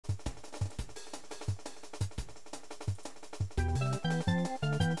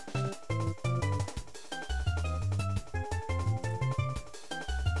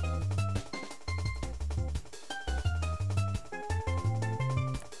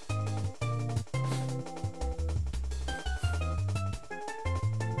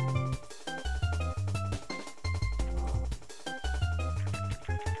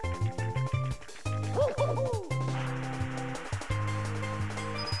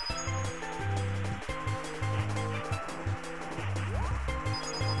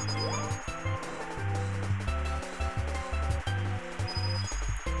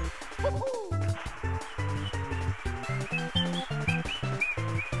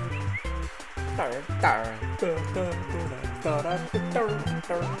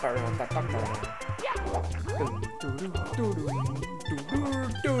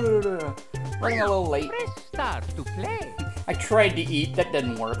Running a little late. Press start to play. I tried to eat, that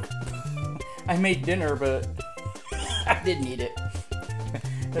didn't work. I made dinner, but I didn't eat it.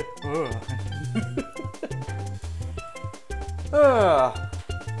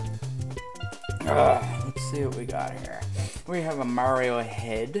 Let's see what we got here. We have a Mario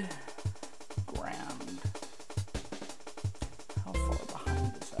head. Ground. How far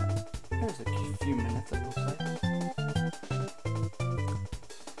behind is that? There's a few minutes, it looks like.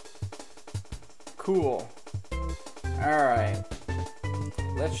 Cool. Alright.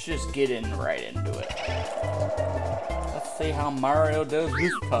 Let's just get right into it. Let's see how Mario does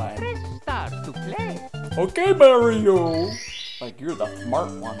this time. Press start to play. Okay, Mario! Like you're the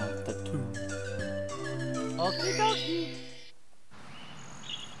smart one of the two. Okie dokie.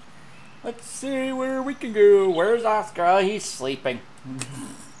 Let's see where we can go. Where's Oscar? Oh, he's sleeping.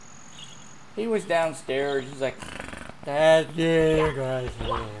 He was downstairs. He's like, that's it, guys.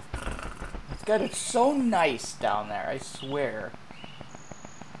 It's got it so nice down there, I swear.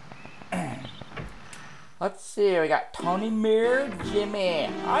 Let's see, we got Tony Mirror,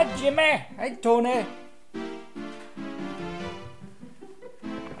 Jimmy. Hi, Jimmy. Hi, Tony.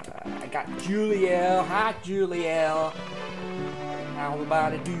 I got Juliel. Hi, Juliel. How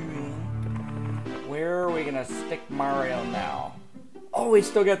everybody doing? Where are we gonna stick Mario now? Oh, we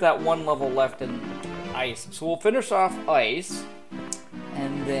still got that one level left in ice. So we'll finish off ice.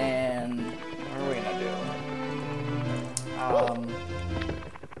 And then, what are we gonna do?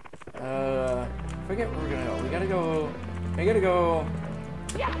 Forget where we're gonna go. We gotta go.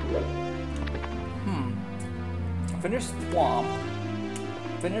 Finish Swamp.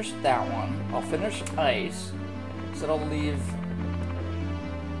 Finish that one. I'll finish Ice. So that'll leave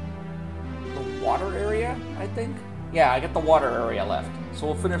the water area, I think? Yeah, I got the water area left. So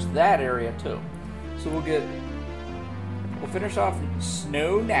we'll finish that area too. So we'll finish off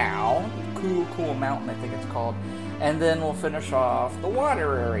Snow Now. Cool Mountain, I think it's called. And then we'll finish off the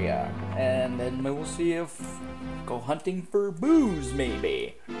water area. And then we'll see if go hunting for booze,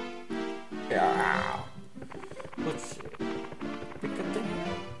 maybe. Yeah. Let's see. Pick a thing.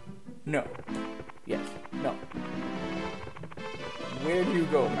 No. Yes. No. Where do you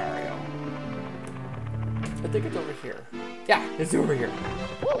go, Mario? I think it's over here. Yeah, it's over here.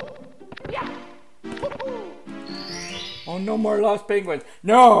 Oh, no more lost penguins.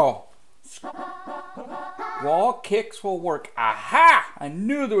 No! Wall kicks will work. Aha! I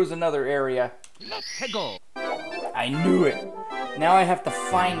knew there was another area. Let's go. I knew it. Now I have to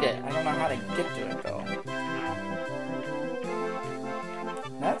find it. I don't know how to get to it, though.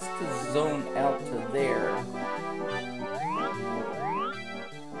 That's the zone out to there.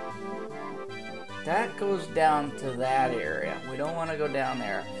 That goes down to that area. We don't want to go down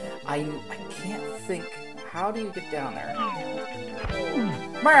there. I can't think. How do you get down there?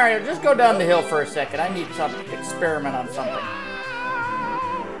 Mario, just go down the hill for a second. I need some experiment on something.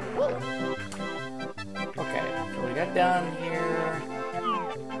 Okay, so we got down here.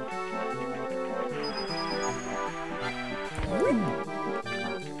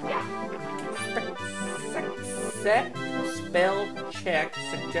 Set spell check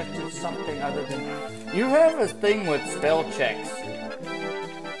suggested something other than... You have a thing with spell checks.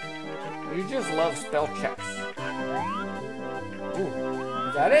 You just love spell checks. Ooh,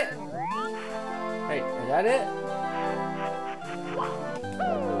 is that it? Hey, is that it?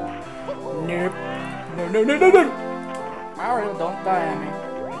 Nope. No. Mario, don't die on me.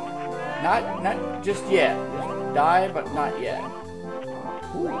 Not just yet. Just die, but not yet.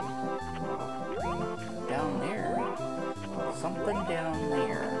 Ooh. Down there. Something down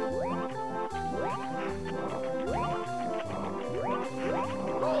there.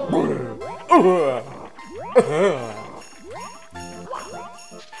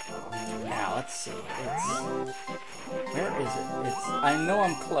 Now let's see. Where is it? I know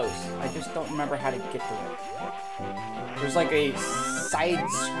I'm close. I just don't remember how to get to it. There's like a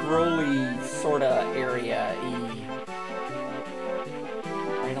side-scrolly sorta area.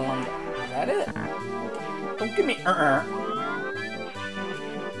 Right along there. Is that it? Don't give me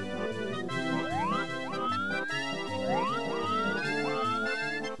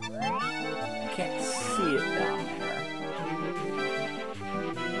Can't see it down there.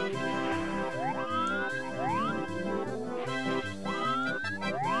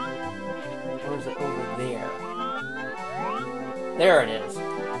 Or is it over there? There it is.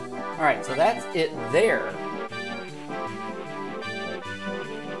 Alright, so that's it there.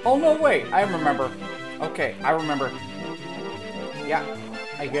 Oh no, wait, I remember. Okay, I remember. Yeah,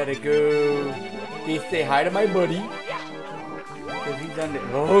 I gotta go. Say hi to my buddy. Cause he's under.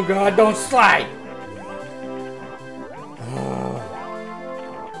 Oh God, don't slide.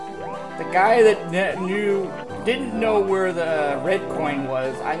 The guy that didn't know where the red coin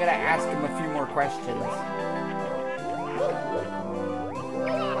was. I'm gonna ask him a few more questions.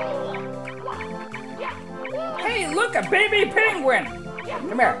 Hey, look, a baby penguin!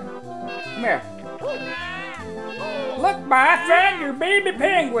 Come here. Come here. Look, my friend, your baby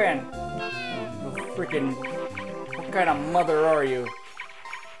penguin! Freaking, what kind of mother are you?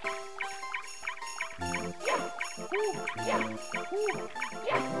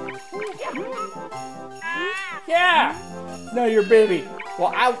 Yeah! No, your baby.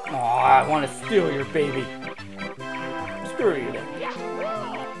 Well, I want to steal your baby. Screw you then.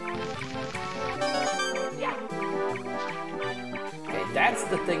 Okay, that's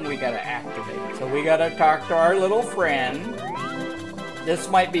the thing we gotta activate. So we gotta talk to our little friend. This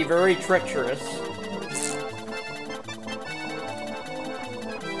might be very treacherous.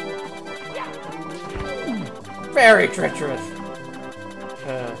 Very treacherous.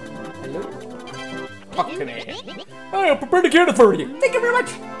 Hello? Talk to me. I am prepared to care for you. Thank you very much.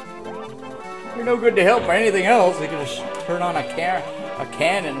 You're no good to help or anything else. You can just turn on a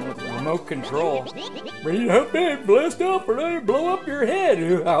cannon with remote control. Ready to help me blast off or let it blow up your head.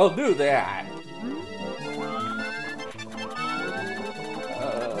 I'll do that.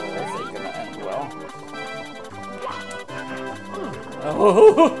 This ain't gonna end well.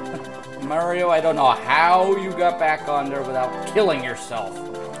 Oh, Mario, I don't know how you got back on there without killing yourself.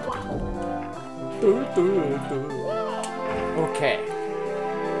 Okay.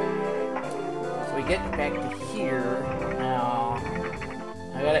 So we get back to here. Now,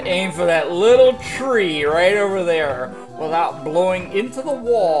 I gotta aim for that little tree right over there without blowing into the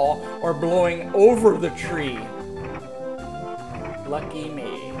wall or blowing over the tree. Lucky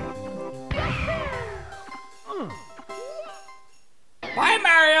me. Bye,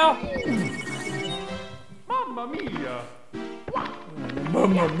 Mario! Mamma mia!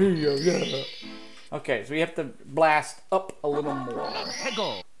 Mamma mia, yeah. Okay, so we have to blast up a little more.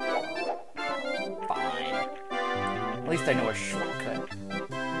 Heggo! Fine. At least I know a shortcut.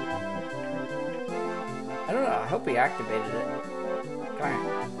 I don't know, I hope he activated it. Come on.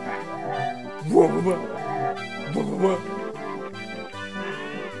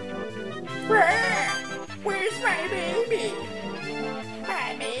 Where's my baby?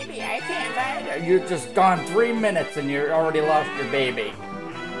 My baby, I can't find her. You've just gone 3 minutes and you already lost your baby.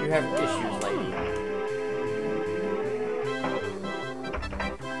 You have issues, lady.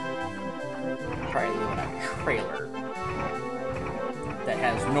 Probably live in a trailer that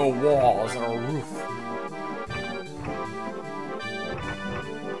has no walls or a roof.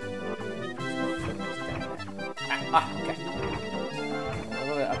 Okay.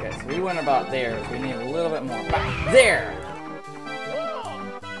 Okay, so we went about there, so we need a little bit more. Back there!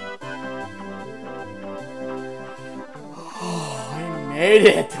 Oh, I made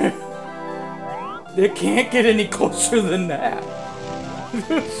it! They can't get any closer than that.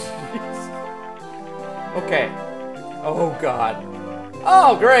 Okay. Oh, God.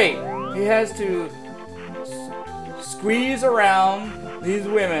 Oh, great! He has to squeeze around these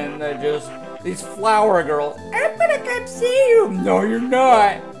women that just... These flower girls. I'm gonna come see you! No, you're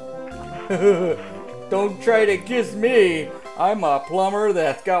not! Don't try to kiss me! I'm a plumber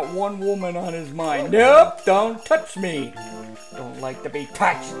that's got one woman on his mind. Nope! Don't touch me! Don't like to be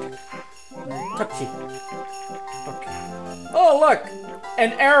touched. Touchy. Okay. Oh, look!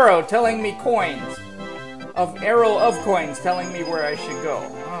 An arrow telling me coins. Arrow of coins telling me where I should go.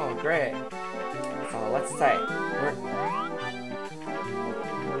 Oh, great. So let's say.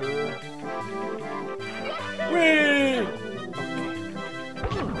 Whee!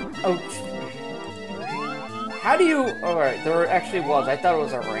 Okay. Oh. How do you... Alright, there actually was. I thought it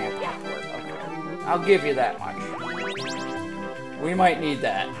was a ramp. Okay. I'll give you that much. We might need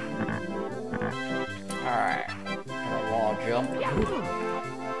that. Alright. Got a wall jump.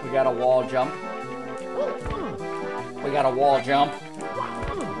 We got a wall jump. We got a wall jump.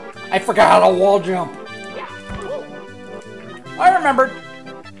 I forgot a wall jump. I remembered.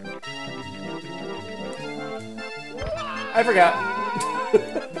 I forgot.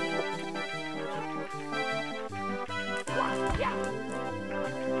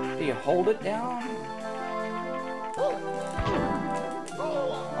 Do you hold it down?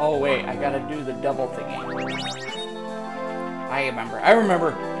 Oh wait, I gotta do the double thingy. I remember. I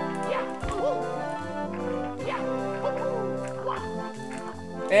remember.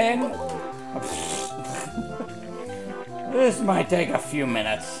 And this might take a few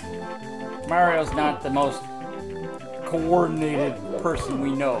minutes. Mario's not the most coordinated person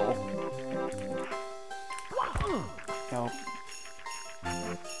we know. No.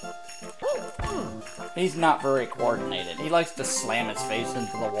 He's not very coordinated. He likes to slam his face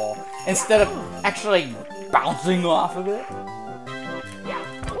into the wall instead of actually bouncing off of it.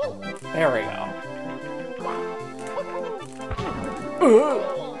 There we go.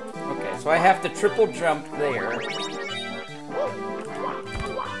 Okay, so I have to triple jump there.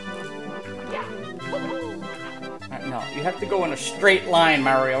 No, you have to go in a straight line,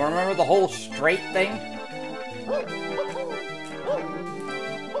 Mario. Remember the whole straight thing?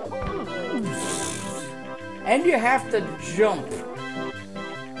 And you have to jump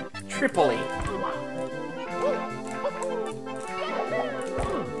triply.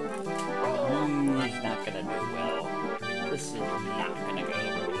 He's not gonna do well. This is not gonna go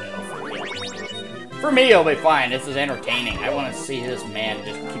well for him. For me, it'll be fine. This is entertaining. I want to see this man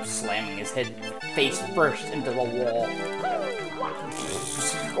just keep slamming his head face first into the wall.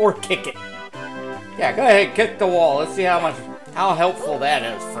 Or kick it. Yeah, go ahead, kick the wall. Let's see how helpful that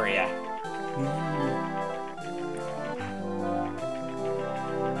is for you.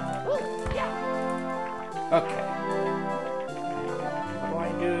 Okay. What do I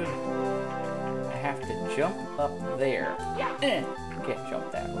do? I have to jump up there. Can't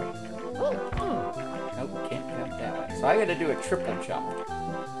jump that way. Nope, can't jump that way. So I gotta do a triple jump.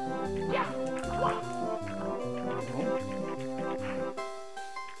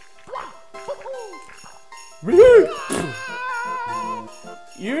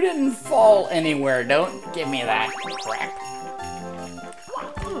 You didn't fall anywhere. Don't give me that crap.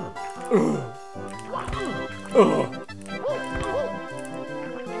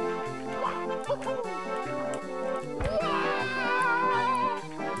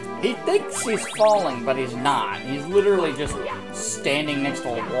 He thinks he's falling, but he's not. He's literally just standing next to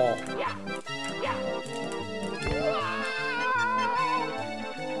a wall.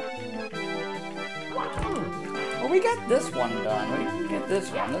 Well, we got this one done. We can get this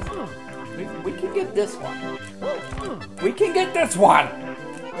one. We can get this one. We can get this one!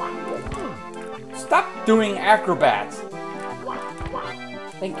 Stop doing acrobats.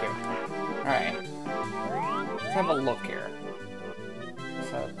 Thank you. Alright. Let's have a look here.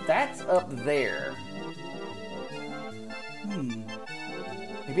 So that's up there.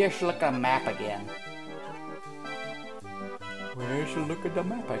 Maybe I should look at a map again. Where should I look at the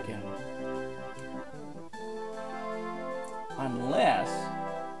map again? Unless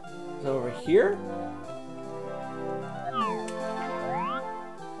it's over here?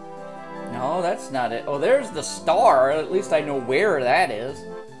 No, that's not it. Oh, there's the star. At least I know where that is.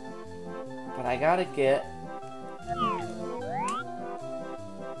 But I gotta get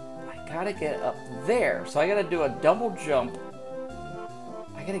up there. So I gotta do a double jump.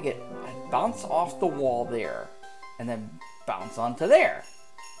 I bounce off the wall there. And then bounce onto there.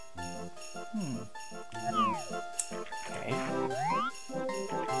 Okay.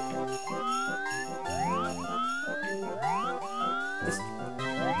 This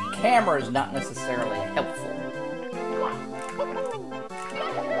camera is not necessarily helpful.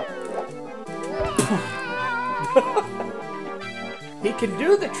 He can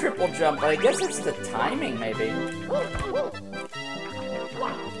do the triple jump, but I guess it's the timing, maybe.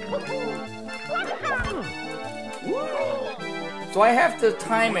 So I have to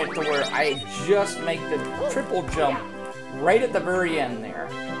time it to where I just make the triple jump right at the very end there.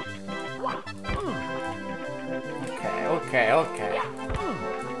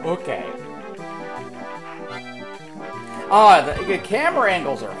 Okay. The camera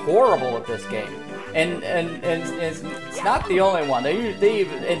angles are horrible at this game. And it's not the only one.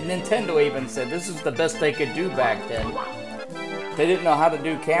 Nintendo even said this is the best they could do back then. They didn't know how to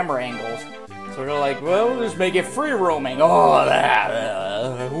do camera angles. So they're like, well, we'll just make it free roaming. Oh, that.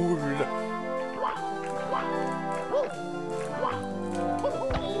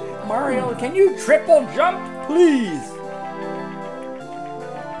 Mario, can you triple jump, please?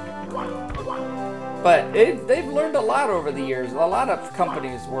 But they've learned a lot over the years. A lot of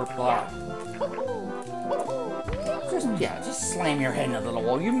companies work a lot. Just slam your head into the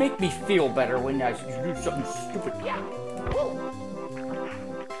wall. You make me feel better when you do something stupid.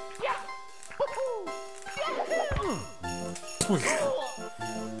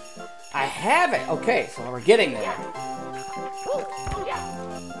 I have it. Okay, so we're getting there.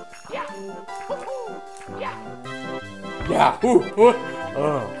 Yeah.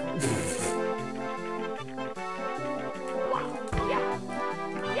 Oh.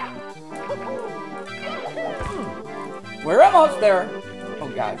 We're almost there. Oh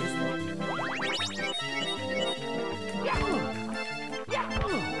God,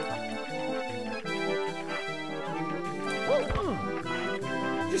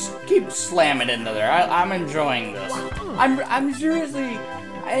 Just keep slamming into there. I'm enjoying this. I'm seriously.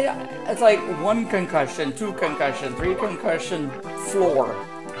 It's like 1 concussion, 2 concussion, 3 concussion, floor.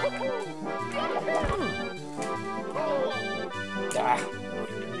 Ah.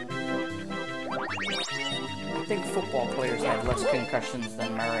 I think football players have less concussions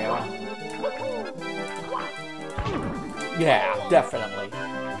than Mario. Yeah, definitely.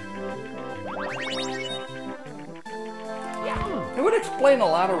 It would explain a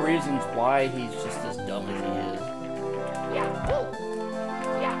lot of reasons why he's just as dumb as he is.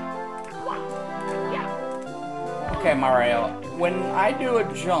 Okay, Mario, when I do a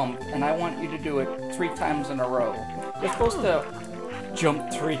jump and I want you to do it 3 times in a row, you're supposed to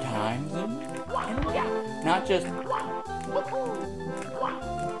jump 3 times in a row, not just...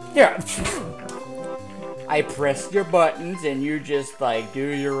 Yeah. I press your buttons and you just like do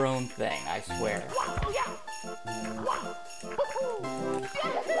your own thing, I swear.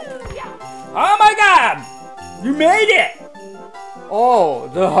 Oh my god! You made it! Oh,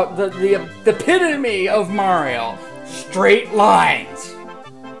 the epitome of Mario. Straight lines.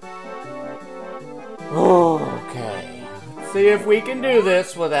 Okay. Let's see if we can do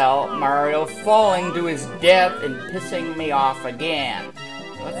this without Mario falling to his death and pissing me off again.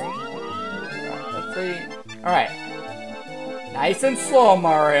 Let's see. Alright. Nice and slow,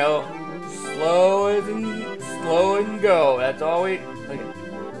 Mario. Slow and go. That's all we...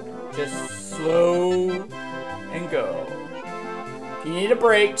 Just slow and go. If you need a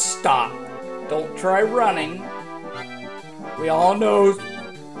break, stop. Don't try running. We all know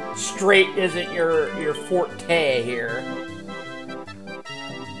straight isn't your forte here.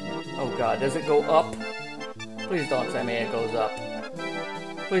 Oh god, does it go up? Please don't tell me it goes up.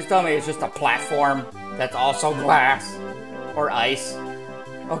 Please tell me it's just a platform that's also glass or ice.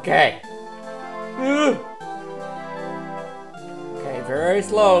 Okay. Okay, very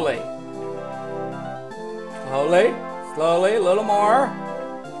slowly. Slowly, a little more.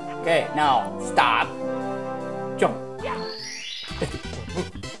 Okay, now stop. Jump.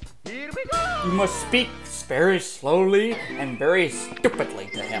 Here we go. You must speak very slowly and very stupidly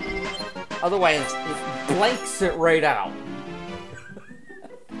to him. Otherwise, it blanks it right out.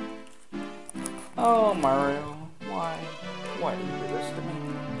 Oh, Mario, why? Why did you do this to me?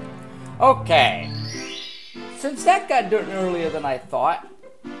 Okay. Since that got done earlier than I thought,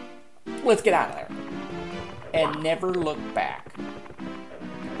 let's get out of there. And never look back.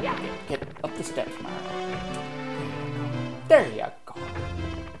 Get up the steps, Mario. There you go.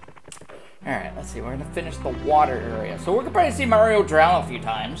 Alright, let's see. We're going to finish the water area. So we're going to probably see Mario drown a few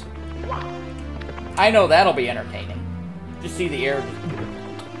times. I know that'll be entertaining. Just see the air.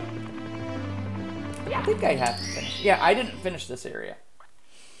 I think I have to finish. Yeah, I didn't finish this area.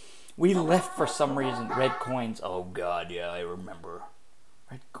 We left for some reason. Red coins. Oh god, yeah, I remember.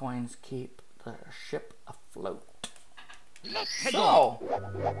 Red coins keep the ship afloat. So,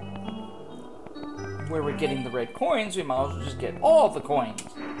 where we're getting the red coins, we might as well just get all of the coins.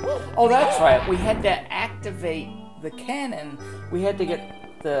 Oh, that's right. We had to activate the cannon. We had to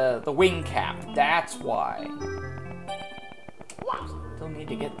get the wing cap. That's why. Still need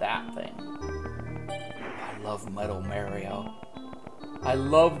to get that thing. I love Metal Mario. I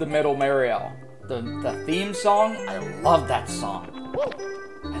love the Metal Mario. The theme song, I love that song.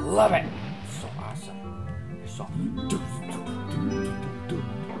 I love it. It's so awesome. It's so...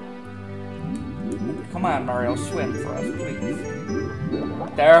 Come on, Mario, swim for us, please.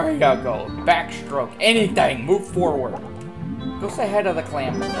 There you go. Backstroke. Anything. Move forward. Go say hi to the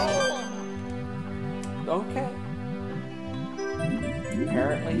clam. Okay.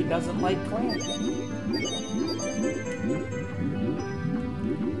 Apparently he doesn't like clams.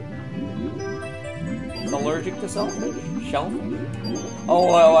 He's allergic to shellfish? Oh,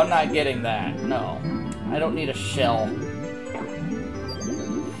 well, I'm not getting that. No. I don't need a shell.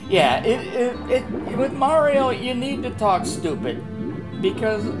 Yeah, with Mario, you need to talk stupid.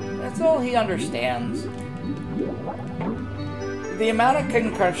 Because that's all he understands. The amount of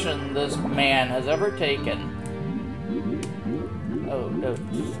concussion this man has ever taken... Oh, no.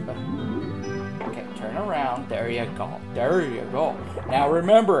 Okay, turn around. There you go. There you go. Now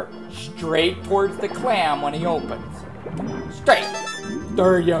remember, straight towards the clam when he opens. Straight.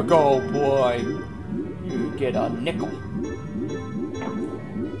 There you go, boy. You get a nickel.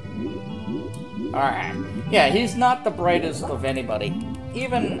 Alright. Yeah, he's not the brightest of anybody.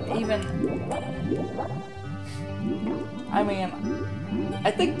 Even... I mean,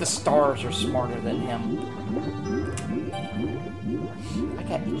 I think the stars are smarter than him. I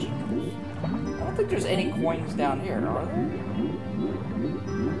got itchy nose. I don't think there's any coins down here,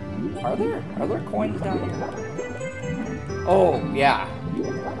 are there? Are there coins down here? Oh, yeah.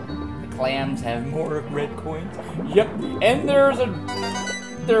 The clams have more red coins. Yep, and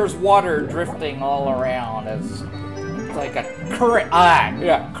there's water drifting all around. It's like a current. Ah,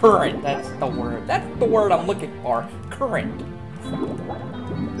 yeah, current. That's the word. That's the word I'm looking for. Current.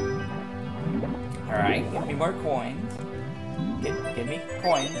 All right, give me more coins. Give me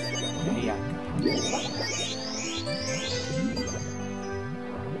coins. Yeah.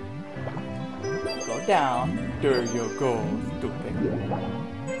 Go down. There you go, stupid.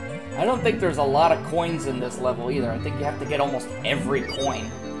 I don't think there's a lot of coins in this level either. I think you have to get almost every coin.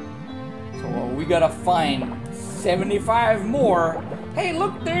 So we gotta find 75 more. Hey,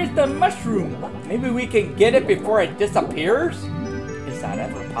 look, there's the mushroom. Maybe we can get it before it disappears? Is that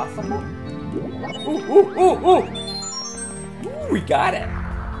ever possible? Ooh, ooh, ooh, ooh. Ooh, we got it.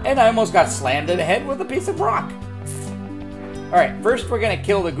 And I almost got slammed in the head with a piece of rock. Alright, first we're gonna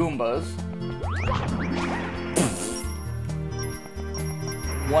kill the Goombas.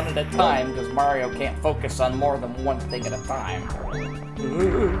 One at a time, because Mario can't focus on more than one thing at a time.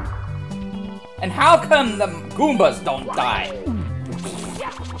 And how come the Goombas don't die?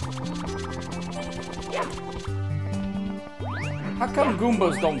 How come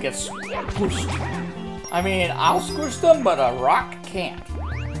Goombas don't get squished? I mean, I'll squish them, but a rock can't.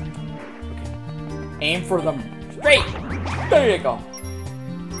 Okay. Aim for them straight. There you go.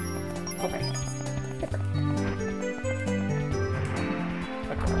 Okay.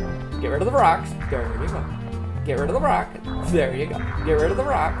 Get rid of the rocks. There you go. Get rid of the rock. There you go. Get rid of the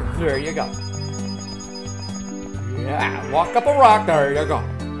rock. There you go. Yeah, walk up a rock. There you go.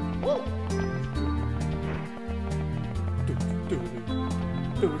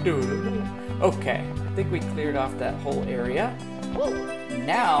 Okay, I think we cleared off that whole area.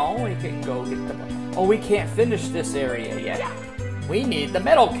 Now we can go get the... Oh, we can't finish this area yet. We need the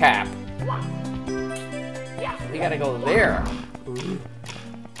metal cap. We gotta go there. Ooh.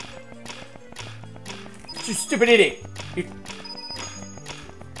 You stupid idiot!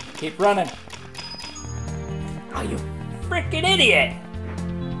 Keep running. Oh, you freaking idiot!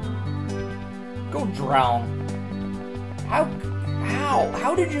 Go drown.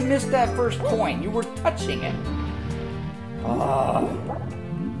 How did you miss that first coin? You were touching it.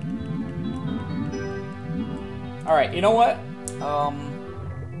 Alright, you know what?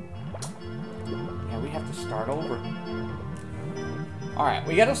 Yeah, we have to start over. Alright,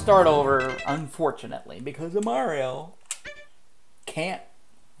 we gotta start over, unfortunately, because of Mario can't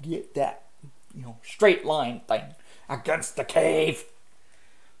get that, you know, straight line thing against the cave.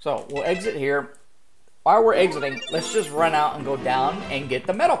 So, we'll exit here. While we're exiting, let's just run out and go down and get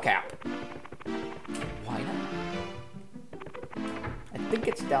the metal cap. Why not? I think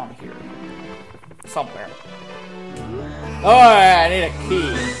it's down here. Somewhere. Oh, I need a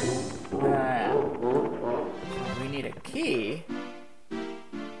key. We need a key.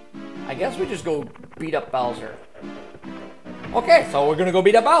 I guess we just go beat up Bowser. Okay, so we're gonna go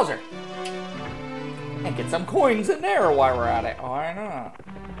beat up Bowser. And get some coins in there while we're at it. Why not?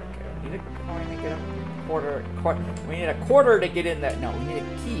 Okay, we need a coin to get a quarter. We need a quarter to get in that. No, we need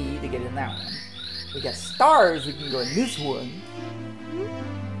a key to get in that one. We got stars, we can go in this one.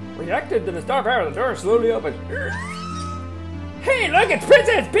 Reacted to the star power, the door slowly opens. Hey, look, it's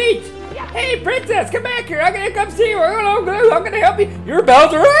Princess Peach! Hey, Princess, come back here. I'm gonna come see you. I'm gonna help you. You're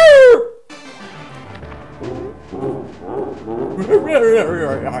Bowser.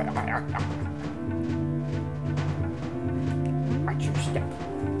 Watch your step.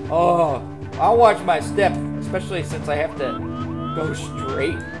 Oh, I'll watch my step, especially since I have to go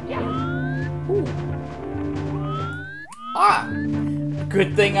straight. Ooh. Ah,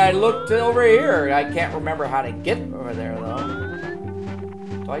 good thing I looked over here. I can't remember how to get over there though.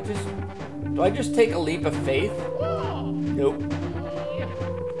 Do I just take a leap of faith? Nope.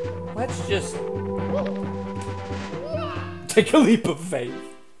 Let's just take a leap of faith.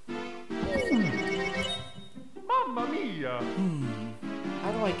 Mamma mia!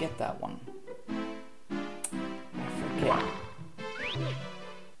 How do I get that one? I forget.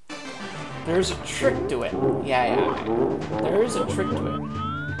 There's a trick to it. Yeah. There is a trick to it.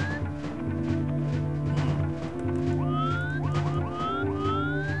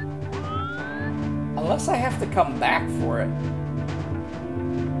 Unless I have to come back for it.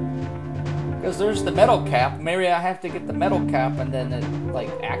 Because there's the metal cap. Maybe I have to get the metal cap and then it, like,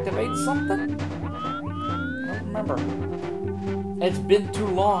 activates something? I don't remember. It's been too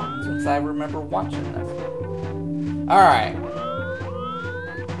long since I remember watching this. Alright.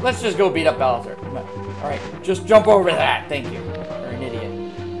 Let's just go beat up Bowser. Alright, just jump over that. Thank you. You're an idiot.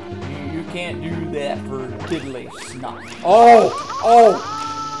 You can't do that for diddly snot. Oh!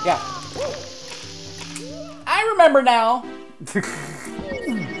 Yeah. I remember now.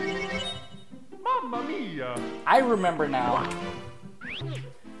 Mamma mia! I remember now.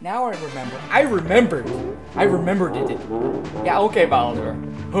 Now I remember. I remembered. I remembered it. Yeah, okay, Bowser.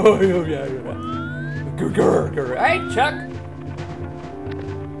 Oh, yeah. Grr. Hey, Chuck.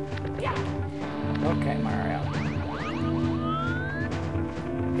 Okay, Mario.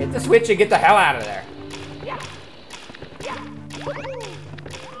 Hit the switch and get the hell out of there.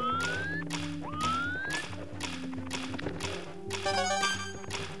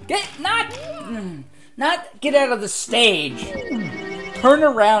 Not get out of the stage. Turn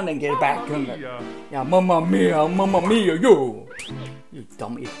around and get back in there. Yeah, mamma mia, yo. You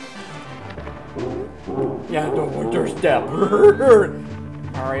dummy. Yeah, don't want your step.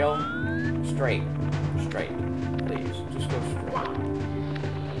 Mario, straight. Please, just go straight.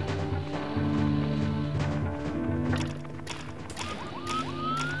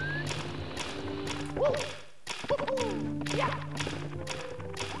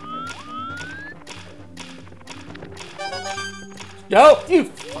 No, you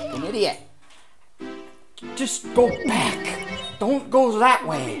fucking idiot. Just go back. Don't go that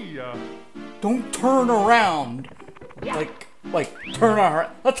way. Don't turn around. Like turn around.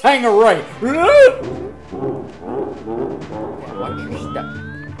 Let's hang a right. Watch your step.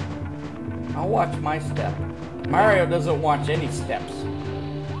 I'll watch my step. Mario doesn't watch any steps.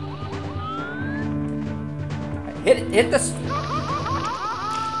 Hit this.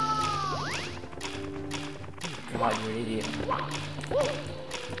 God, you idiot.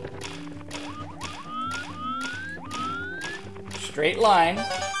 Straight line.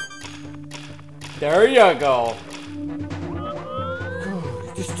 There you go.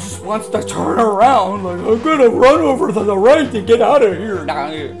 Just wants to turn around. Like, I'm gonna run over to the right to get out of here.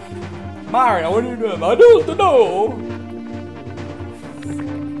 Mario, what are you doing? I don't know.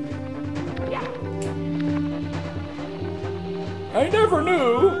 I never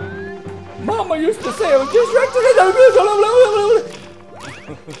knew. Mama used to say I was just right.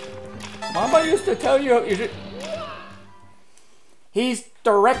 Mama used to tell you should... He's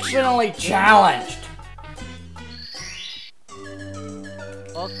directionally challenged.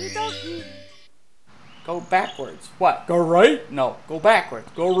 Okie dokie. Go backwards. What? Go right? No. Go backwards.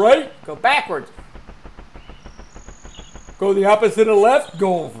 Go right. Go backwards. Go the opposite of left.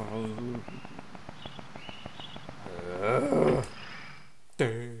 Go.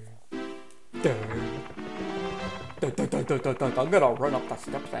 I'm gonna run up the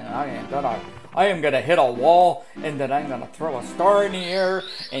steps and I am gonna hit a wall, and then I'm gonna throw a star in the air,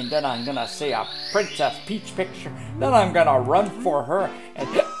 and then I'm gonna see a Princess Peach picture. Then I'm gonna run for her,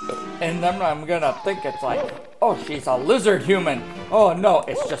 and then I'm gonna think it's like, oh, she's a lizard human. Oh no,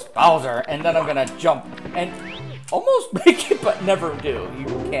 it's just Bowser. And then I'm gonna jump and almost make it, but never do. You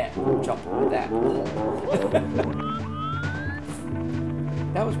can't jump with that.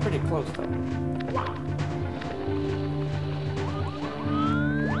 That was pretty close though.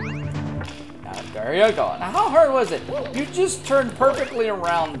 There you go. Now, how hard was it? You just turned perfectly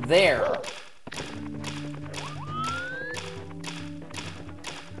around there.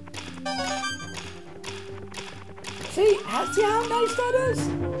 See how nice that is?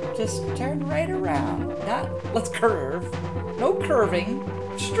 Just turn right around. Let's curve. No curving.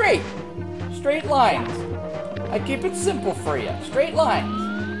 Straight. Straight lines. I keep it simple for you. Straight lines.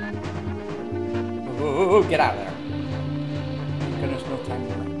 Ooh, get out of there. Thank goodness, no time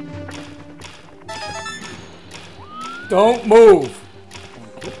to run. Don't move.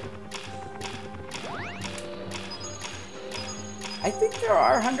 I think there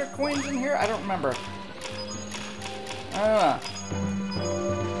are 100 coins in here. I don't remember.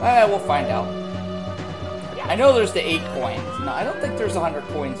 We'll find out. I know there's the 8 coins. No, I don't think there's 100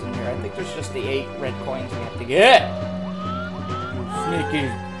 coins in here. I think there's just the 8 red coins we have to get.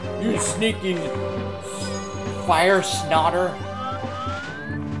 You sneaky fire snotter.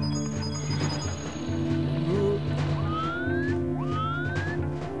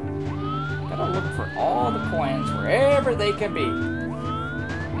 Look for all the coins wherever they can be.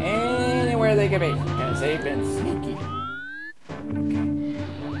 Anywhere they can be. Because they've been sneaky.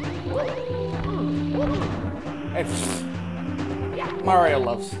 Okay. Mario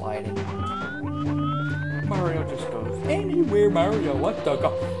loves sliding. Mario just goes anywhere, Mario. What the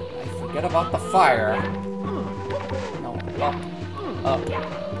go? I forget about the fire. No,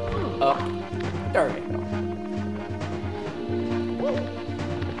 up. There we go.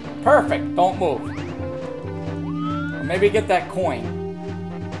 Perfect. Don't move. Or maybe get that coin.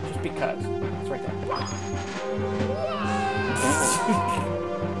 Just because. It's right there.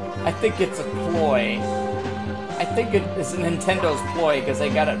 I think it's a ploy. I think it is Nintendo's ploy because they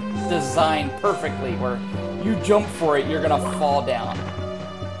got it designed perfectly where you jump for it, you're gonna fall down.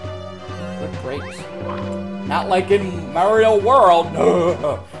 brakes. Not like in Mario World.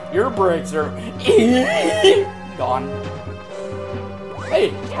 No, your brakes are gone. Hey,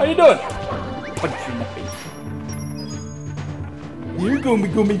 how you doing? Punch you in the face. Here,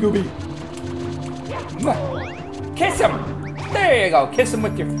 Goomy. Kiss him. There you go. Kiss him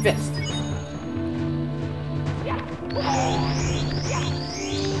with your fist.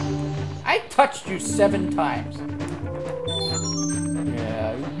 I touched you 7 times.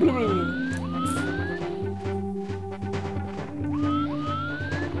 Yeah.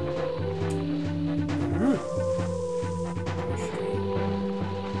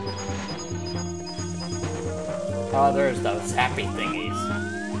 Oh, there's those happy thingies.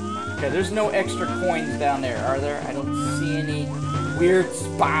 Okay, there's no extra coins down there, are there? I don't see any weird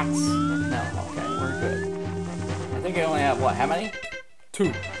spots. No, okay, we're good. I think I only have, what, how many? 2.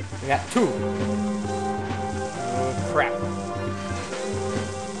 We got 2. Oh, crap.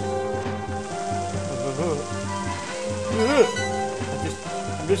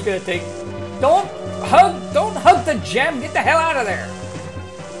 I'm just gonna take... Don't hug the gem! Get the hell out of there!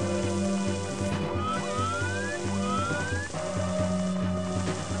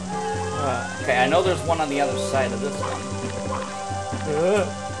 Okay, I know there's one on the other side of this one.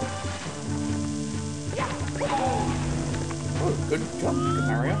 Oh, good jump, good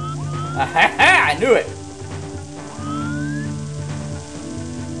Mario. Ha! I knew it!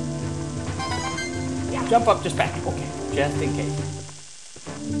 Jump up just back. Okay, just in case.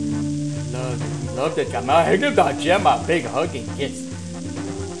 Love the gem. I give that gem a big hugging kiss.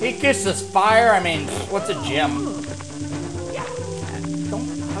 He kisses fire. I mean, what's a gem? Don't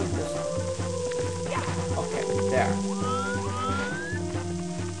hug this. Okay, there.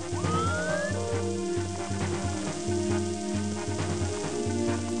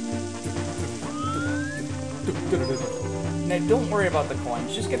 Now, don't worry about the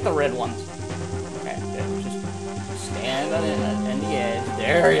coins. Just get the red ones. Okay, just stand on the edge.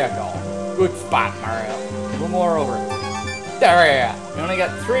 There you go. Good spot, Mario. A little more over. There you go. We only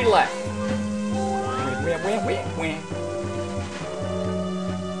got 3 left.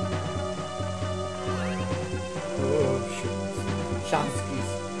 Oh, shoot. Shopskis.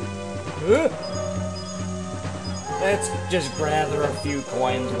 Let's just gather a few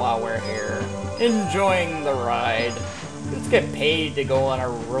coins while we're here. Enjoying the ride. Let's get paid to go on a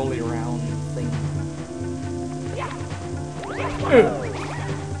rolly around thing.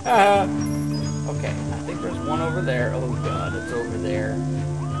 Okay, I think there's one over there. Oh god, it's over there.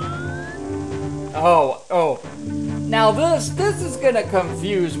 Oh. Now this is gonna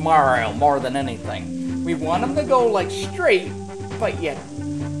confuse Mario more than anything. We want him to go like straight, but yet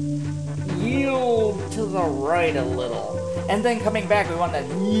yield to the right a little. And then coming back, we want to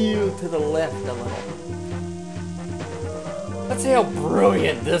yield to the left a little. Let's see how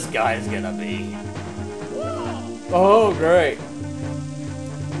brilliant this guy's gonna be. Oh, great.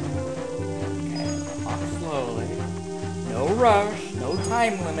 Okay, walk slowly. No rush, no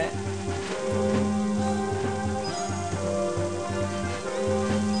time limit.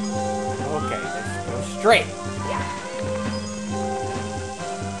 Okay, let's go straight.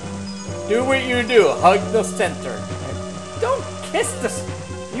 Do what you do, hug the center. Don't kiss this.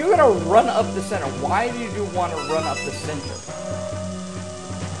 You're gonna run up the center. Why do you want to run up the center?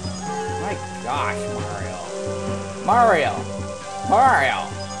 My gosh, Mario.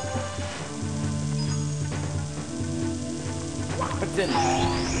 What's in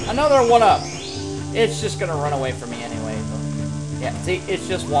there? Another one up. It's just gonna run away from me anyway. Yeah, see, it's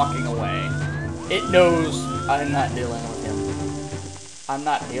just walking away. It knows I'm not dealing with him. I'm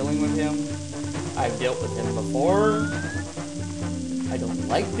not dealing with him. I've dealt with him before. I don't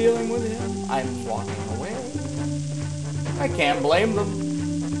like dealing with him. I'm walking away. I can't blame them.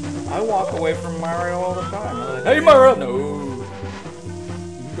 I walk away from Mario all the time. I'm like, hey Mario! No!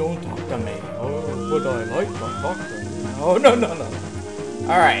 You don't talk to me. Oh, but I like to talk to you. Oh, no.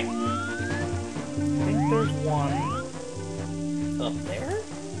 Alright. I think there's one up there,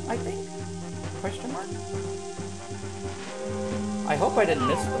 I think? Question mark? I hope I didn't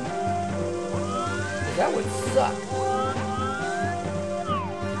miss them. Because that would suck.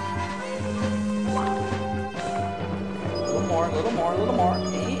 A little more.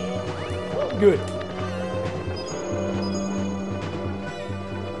 Good.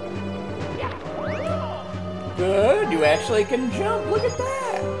 Good, you actually can jump. Look at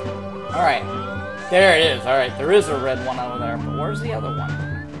that. Alright. There it is. Alright, there is a red one over there. But where's the other one?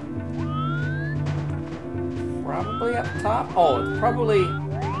 Probably up top. Oh, it's probably...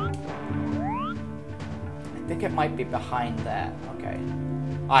 I think it might be behind that. Okay.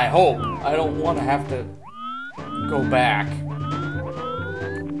 I hope. I don't want to have to go back.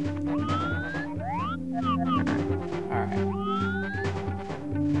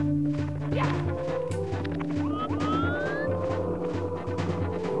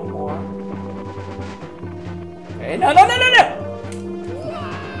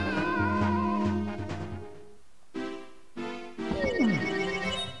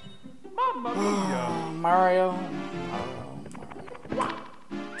 Mario.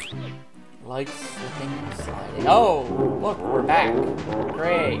 Like slipping and sliding. Oh, look, we're back.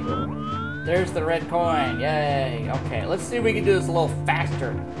 Great. There's the red coin. Yay. Okay, let's see if we can do this a little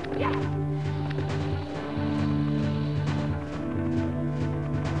faster.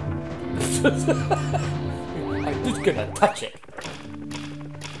 I'm just gonna touch it.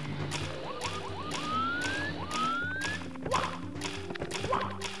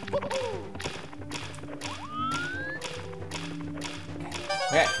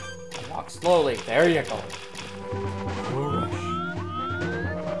 Okay, walk slowly. There you go.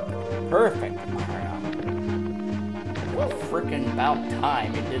 Perfect, Mario. Well, frickin' about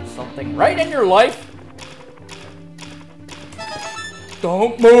time you did something right in your life.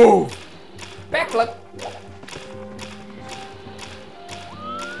 Don't move. Backflip.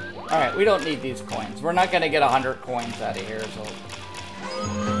 Alright, we don't need these coins. We're not gonna get 100 coins out of here, so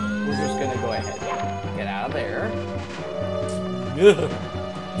we're just gonna go ahead. Get out of there.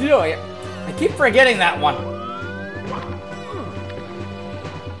 I keep forgetting that one.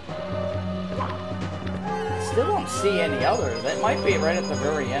 I still don't see any others. That might be right at the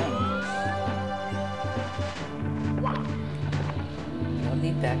very end. Don't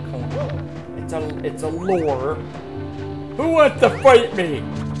need that coin. It's a lure. Who wants to fight me?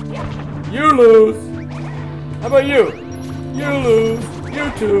 You lose. How about you? You lose.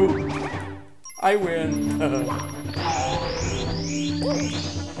 You too. I win.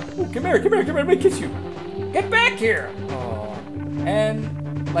 Ooh, come here, let me kiss you. Get back here. Oh.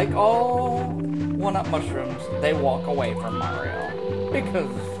 And like all one-up mushrooms, they walk away from Mario.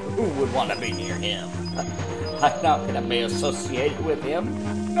 Because who would want to be near him? I'm not going to be associated with him.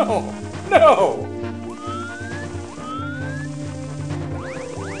 No. No!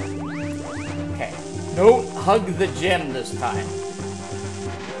 Okay, don't hug the gem this time.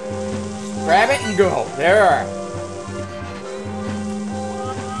 Just grab it and go. There.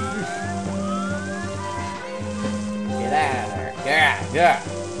 Get out of there. Yeah.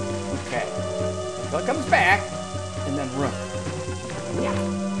 Okay. So it comes back, and then run.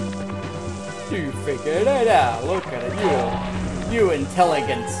 You figured it out. Look at it. You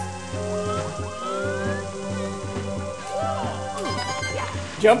intelligence.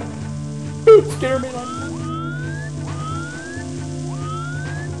 Jump! Boop! Scare me like that.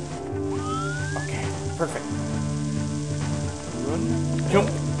 Okay, perfect. Run, jump,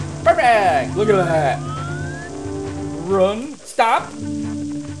 perfect! Look at that. Run, stop,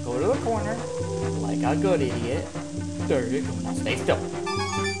 go to the corner, like a good idiot. There you go, now stay still.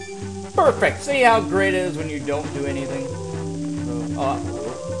 Perfect! See how great it is when you don't do anything? You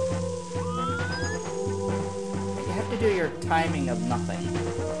have to do your timing of nothing.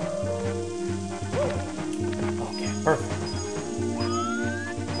 Okay, perfect.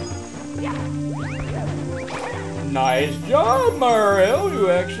 Nice job, Mario. You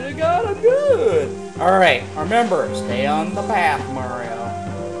actually got it good. All right, remember, stay on the path, Mario.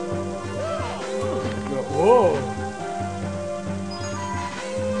 Whoa.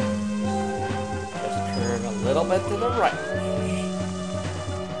 Just turn a little bit to the right.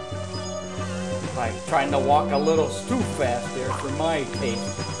 Like trying to walk a little too fast there for my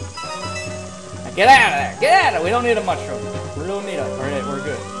taste. Now get out of there! Get out of there! We don't need a mushroom. We don't need it. Alright, we're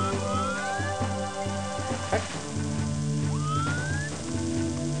good. Okay.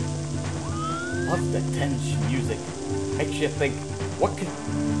 Love the tense music. Makes you think, what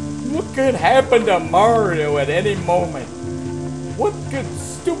could happen to Mario at any moment? What good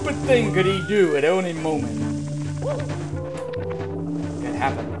stupid thing could he do at any moment? Could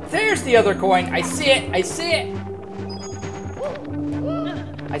happen. There's the other coin. I see it. I see it.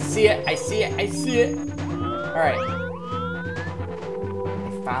 I see it. I see it. I see it. All right. I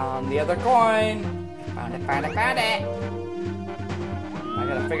found the other coin. Found it. Found it. Found it. I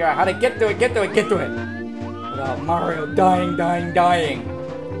gotta figure out how to get to it. Get to it. Get to it. Without Mario dying.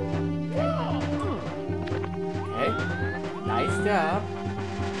 Okay. Nice job.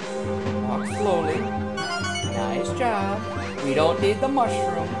 Walk slowly. Nice job. We don't need the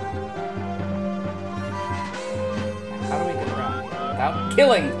mushroom. How do we get around here without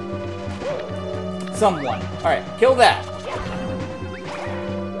killing someone? Alright, kill that.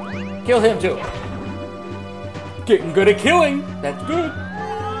 Kill him too. Getting good at killing. That's good.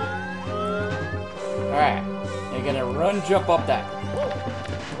 Alright. You're gonna run, jump up that.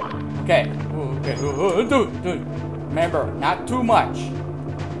 Okay. Okay. Remember, not too much.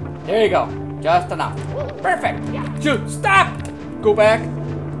 There you go. Just enough. Perfect. Shoot. Stop. Go back.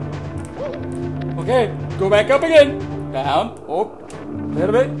 Okay. Go back up again. Down. Up. A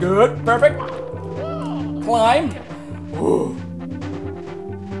little bit. Good. Perfect. Climb. Ooh.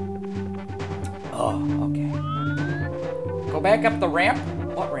 Oh, Oh, okay. Go back up the ramp?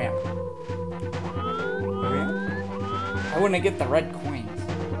 What ramp? Ramp? I wouldn't get the red coins.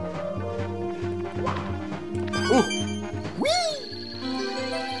 Ooh! Whee!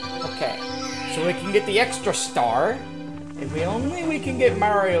 Okay, so we can get the extra star. If we can get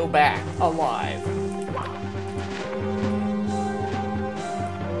Mario back alive.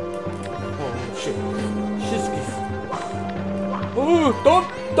 Oh shit. Ooh, don't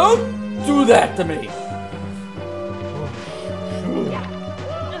do that to me.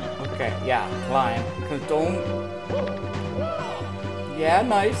 Okay, yeah, climb. Don't. Yeah,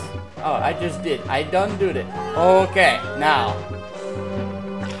 nice. Oh, I just did. I done did it. Okay, now.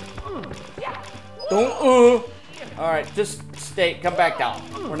 Don't. Alright, just stay. Come back down.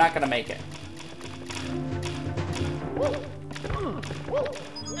 We're not gonna make it.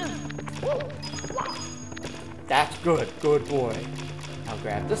 That's good. Good boy. Now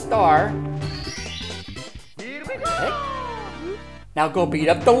grab the star. Okay. Now go beat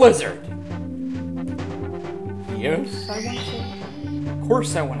up the lizard. Yes, I want to save. Of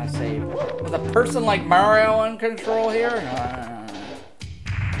course I want to save. With a person like Mario in control here?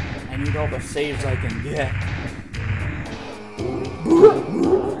 I need all the saves I can get.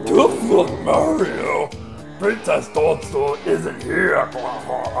 Tough luck, Mario. Princess Toadstool isn't here.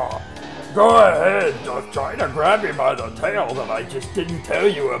 Go ahead, just try to grab me by the tail that I just didn't tell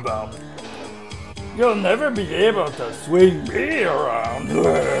you about. You'll never be able to swing me around.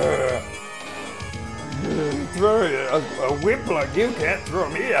 Throw a whip like you can't throw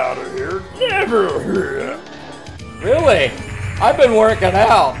me out of here. Never. Really? I've been working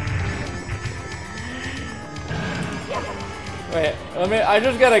out. Wait, I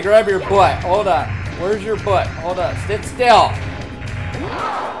just gotta grab your butt. Hold on. Where's your butt? Hold on. Sit still.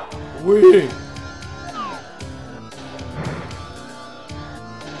 Wee.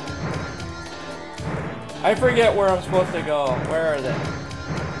 I forget where I'm supposed to go. Where is it?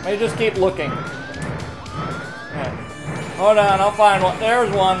 Let me just keep looking. Okay. Hold on, I'll find one. There's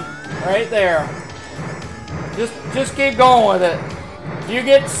one. Right there. Just keep going with it. If you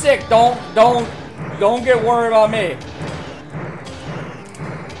get sick, don't get worried about me.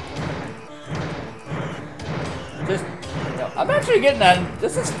 I'm actually getting that.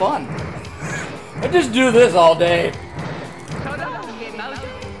 This is fun. I just do this all day.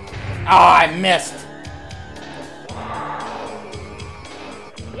 Oh, I missed.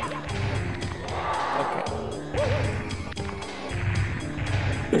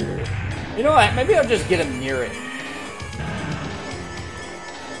 Okay. You know what? Maybe I'll just get him near it.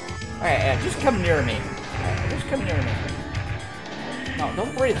 Alright, yeah, just come near me. Right, just come near me. No,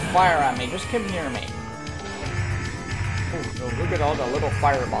 don't breathe fire on me. Just come near me. Oh, look at all the little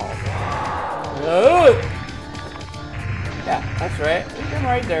fireballs. Oh! Yeah, that's right. Leave him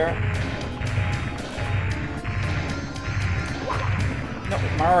right there. No,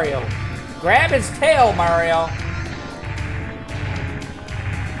 Mario. Grab his tail, Mario.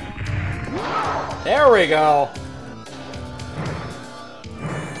 There we go.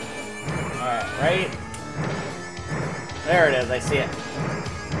 Alright, right? There it is, I see it.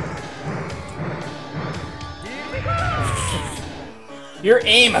 Your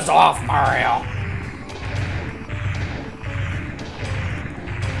aim is off, Mario.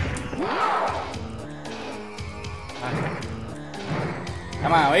 Okay.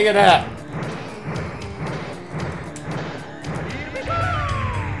 Come on, we get that.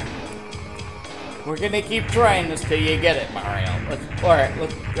 We're gonna keep trying this till you get it, Mario. Let's pour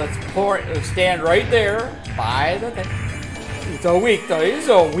it. Let's stand right there by the thing. He's a weak though. He's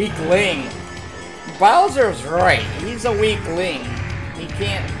a weakling. Bowser's right. He's a weakling. He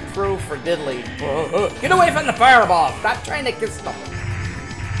can't throw for diddly. Get away from the fireball! Stop trying to kiss them.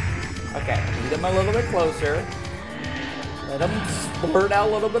 Okay, lead him a little bit closer. Let him splurt out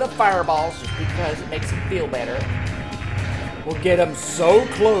a little bit of fireballs just because it makes him feel better. We'll get him so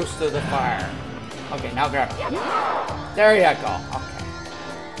close to the fire. Okay, now grab him. There you go. Okay.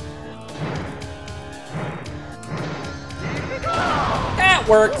 That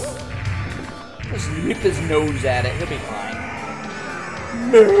works. Just whip his nose at it. He'll be fine.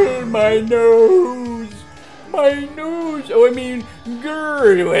 No, my nose! My nose! Oh, I mean,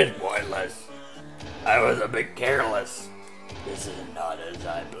 grrr, it was pointless. I was a bit careless. This is not as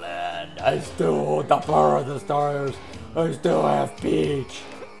I planned. I still hold the power of the stars. I still have Peach.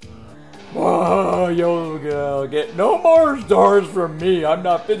 Whoa, you'll get no more stars from me. I'm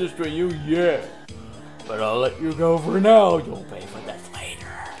not finished with you yet. But I'll let you go for now. You'll pay for this later.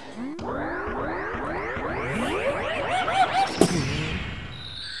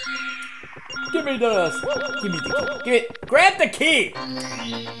 Give me this. Give me the key. Give it. Grab the key. Here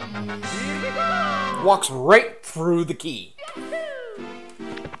we go. walks right through the key.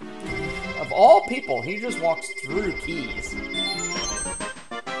 Of all people, he just walks through keys.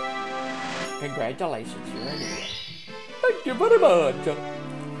 Congratulations, you're an idiot. Thank you very much.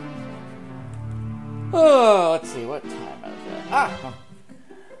 Oh, let's see, what time is it? Ah,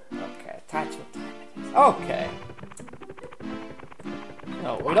 okay, that's what time it is. Okay.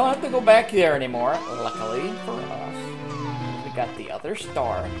 No, we don't have to go back there anymore, luckily for us. We got the other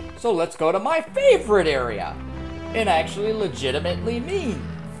star. So let's go to my favorite area. And actually legitimately mean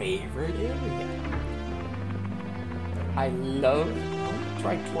favorite area. I love... Don't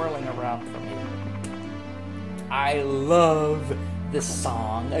try twirling around for me. I love this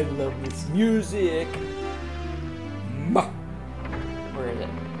song. I love this music. Where is it?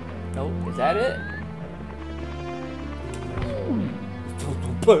 Nope, is that it?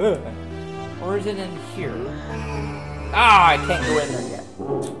 Or is it in here? Ah, I can't go in there yet.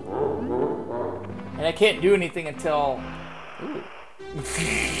 And I can't do anything until... Ooh.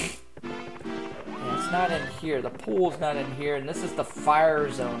 Yeah, it's not in here. The pool's not in here. And this is the fire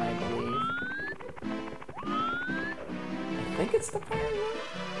zone, I believe. I think it's the fire zone?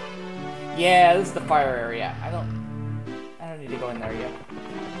 Yeah, this is the fire area. I don't need to go in there yet.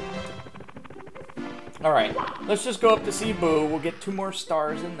 Alright, let's just go up to see Boo. We'll get 2 more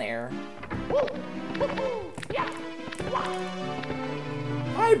stars in there.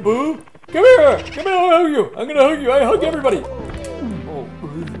 Hi, Boo! Come here! Come here, I'll hug you! I'm gonna hug you! I hug everybody! Oh.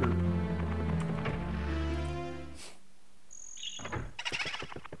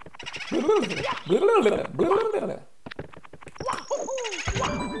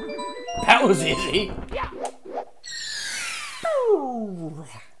 That was easy!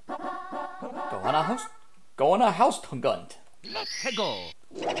 Go on a house hunt. Let's go.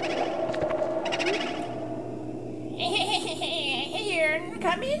 Here,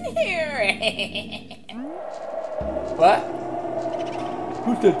 come in here. What?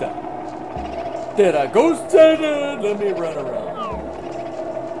 Who did that? Did a ghost say that? Let me run around.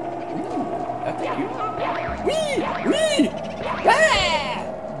 That's cute. Wee! Wee! Ah!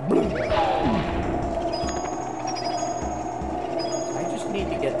 I just need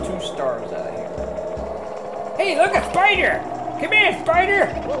to get 2 stars out of here. Hey, look, a spider! Come here, spider!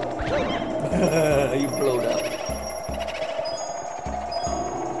 You blowed up.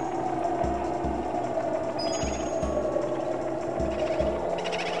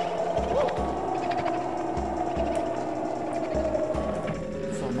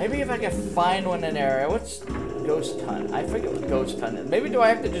 So maybe if I can find one in there, what's ghost hunt? I forget what ghost hunt is. Maybe do I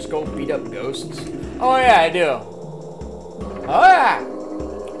have to just go beat up ghosts? Oh yeah, I do. Oh yeah!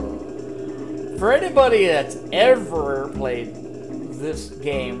 For anybody that's ever played this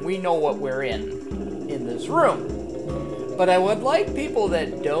game, we know what we're in this room. But I would like people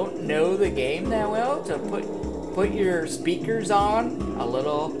that don't know the game that well to put your speakers on a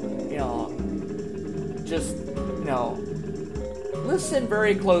little, you know, just, you know, listen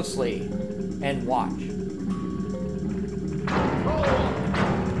very closely and watch.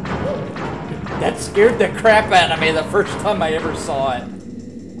 That scared the crap out of me the first time I ever saw it.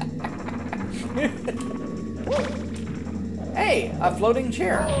 Hey, a floating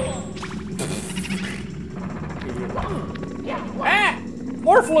chair. Ah!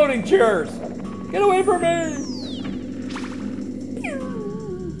 More floating chairs! Get away from me!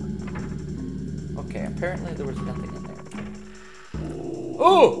 Okay, apparently there was nothing in there.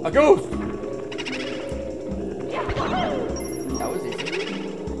 Oh, a ghost! That was easy.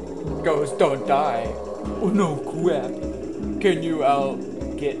 Ghosts don't die. Oh no, crap. Can you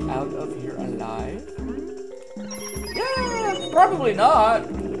get out of here alive? Yeah, probably not.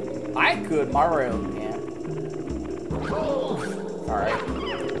 I could, Mario can't. Alright,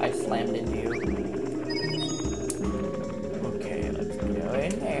 I slammed into you. Okay, let's go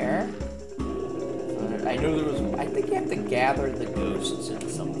in there. I knew there was, I think you have to gather the ghosts in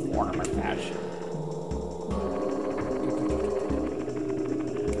some form or fashion.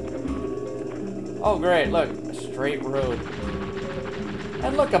 Oh great, look, a straight road.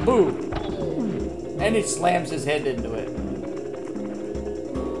 And look, a Boo! And he slams his head into it.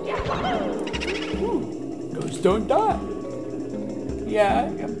 Ooh, ghosts don't die. Yeah,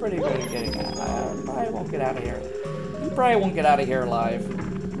 I'm pretty good at getting out. I probably won't get out of here. You probably won't get out of here alive.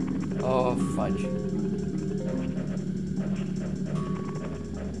 Oh, fudge.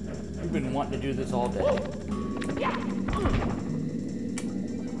 You've been wanting to do this all day.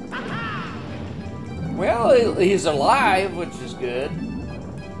 Well, he's alive, which is good.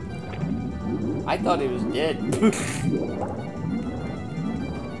 I thought he was dead.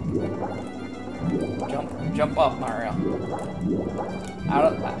 Jump off, Mario. Out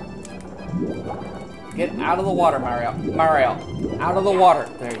of that. Get out of the water, Mario. Mario, out of the water.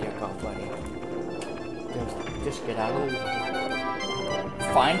 There you go, buddy. Just get out of the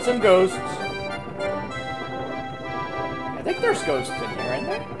water. Find some ghosts. I think there's ghosts in here, isn't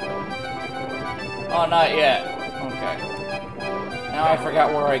there? Oh, not yet. Okay. Now I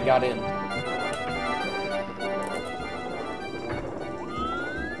forgot where I got in.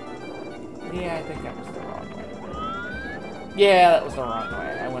 Yeah, I think that was the wrong way. Yeah, that was the wrong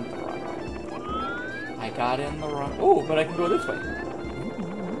way. I went the wrong way. I got in the wrong... Oh, but I can go this way.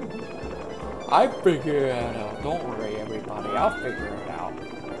 I figure it out. Don't worry, everybody. I'll figure it out.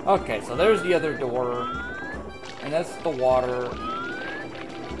 Okay, so there's the other door. And that's the water.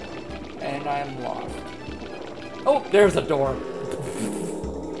 And I'm lost. Oh, there's a door.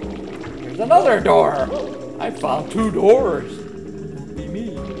 There's another door. I found 2 doors. Be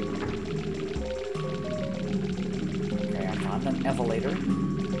me. Okay, I found an elevator.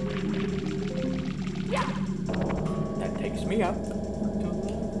 That takes me up.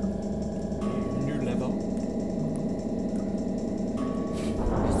 New level.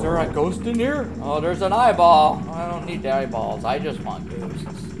 Is there a ghost in here? Oh, there's an eyeball. I don't need the eyeballs. I just want ghosts.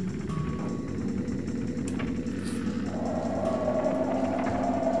 Is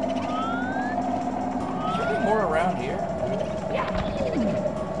there any more around here?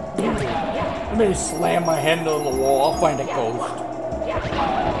 Let me slam my head into the wall. I'll find a ghost.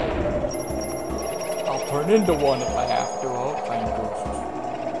 I'll turn into one if I have to. I'll find ghosts.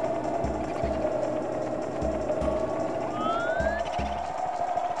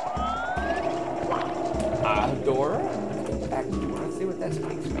 Door. Back door. Let's see what this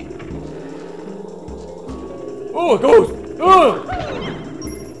takes me. Oh, a ghost! Oh!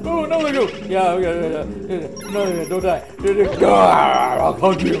 Oh, another ghost! Yeah. No, don't die. I'll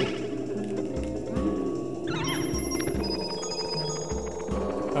hug you.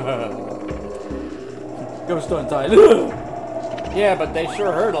 Ghost on time. Yeah, but they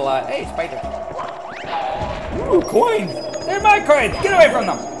sure hurt a lot. Hey, spider. Ooh, coins! They're my coins! Get away from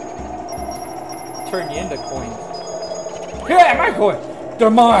them! Turn you into coins. Yeah, my coins! They're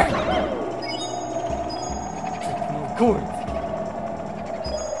mine! Coins.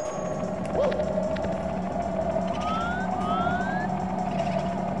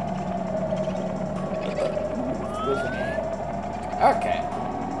 Okay.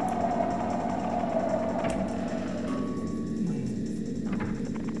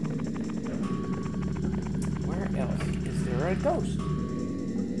 Where else? Is there a ghost?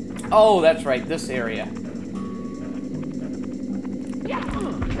 Oh, that's right, this area.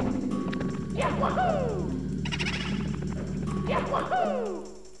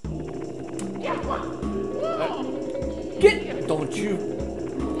 Get! Don't you?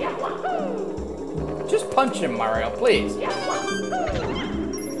 Just punch him, Mario, please.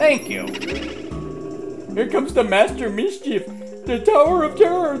 Thank you. Here comes the Master Mischief, the Tower of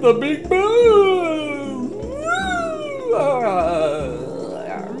Terror, the Big Boo!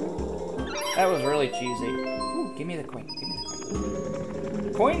 That was really cheesy. Ooh, give me the coin. Give me the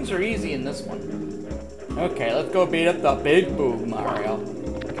coin. Coins are easy in this one. Okay, let's go beat up the Big Boo, Mario.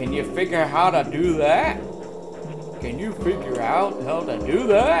 Can you figure how to do that? Can you figure out how to do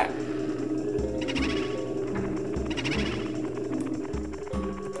that?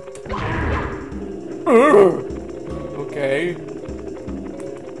 Okay.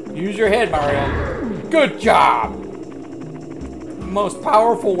 Use your head, Mario. Good job! Most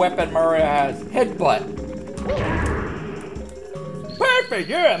powerful weapon Mario has. Headbutt. Perfect!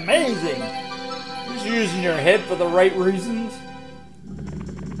 You're amazing! Just using your head for the right reasons.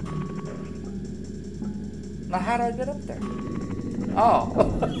 Now how do I get up there? Oh.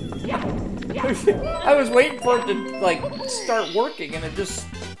 I was waiting for it to, like, start working and it just...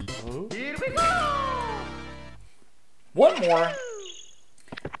 Here we go! One more.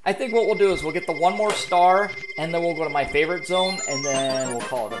 I think what we'll do is we'll get the one more star, and then we'll go to my favorite zone, and then we'll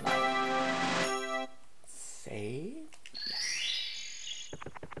call it a night. Save? Yes.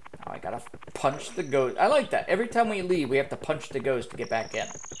 Now I gotta punch the ghost. I like that. Every time we leave, we have to punch the ghost to get back in.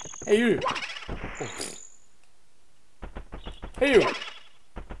 Hey, you. Oh. Hey, you.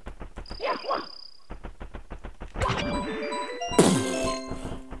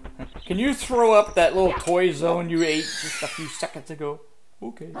 Can you throw up that little toy zone you ate just a few seconds ago?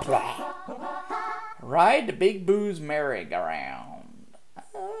 Okay. Ride the Big Boo's merry-go-round.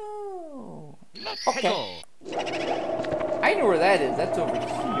 Oh. Okay. I know where that is. That's over here.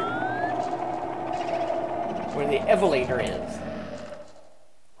 Where the elevator is.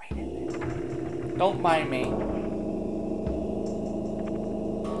 Right in there. Don't mind me.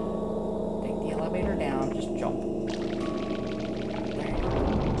 Take the elevator down. Just jump.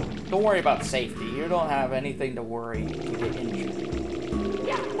 Don't worry about safety. You don't have anything to worry if you get injured.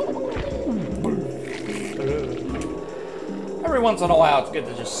 Every once in a while, it's good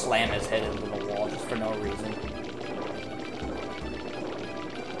to just slam his head into the wall just for no reason.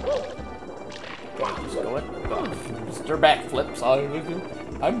 Okay, just go in. Mr. Backflips.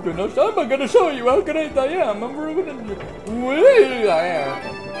 I'm gonna show you how great I am. I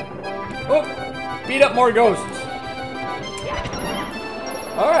am. Oh, beat up more ghosts.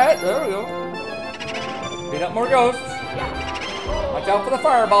 Alright, there we go. Beat up more ghosts. Watch out for the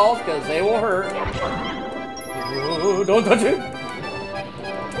fireballs, because they will hurt. Oh, don't touch it.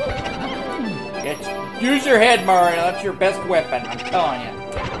 Use your head, Mario. That's your best weapon, I'm telling you.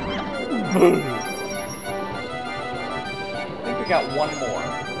 I think we got one more.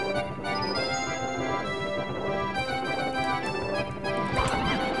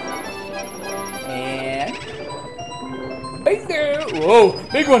 And... bingo! Whoa!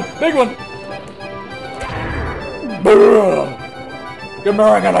 Big one! Big one! Come here,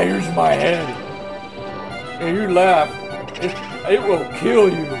 I gotta use my head. And you laugh. It will kill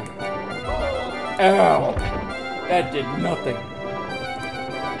you. Ow. That did nothing.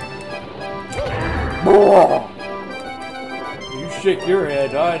 You shake your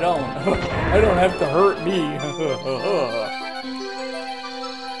head. I don't. I don't have to hurt me.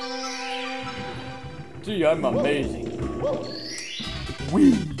 Gee, I'm amazing.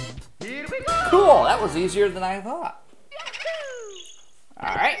 Whee! Cool, that was easier than I thought.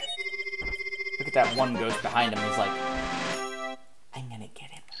 Alright. Look at that one ghost behind him. He's like, I'm gonna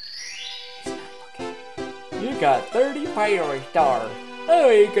get him. He's not looking. You got 30 fire stars. Oh,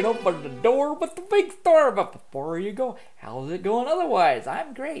 you can open the door with the big star. But before you go, how's it going otherwise?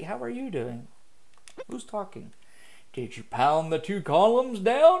 I'm great. How are you doing? Who's talking? Did you pound the 2 columns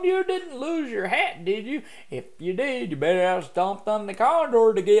down? You didn't lose your hat, did you? If you did, you better have stomped on the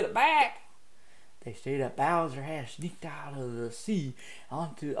condor to get it back. They say that Bowser has sneaked out of the sea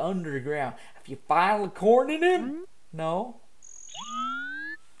onto the underground. Have you finally cornered him? No?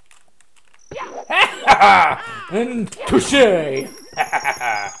 And touche!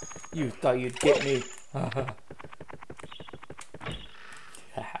 You thought you'd get me.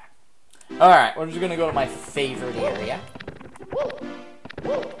 Alright, we're just gonna go to my favorite area.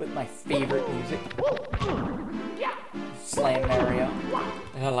 With my favorite music. Slam Mario.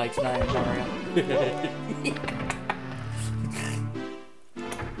 I like Slam Mario.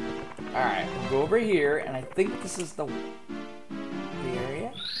 Alright, we'll go over here, and I think this is the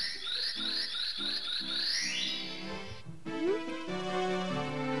area.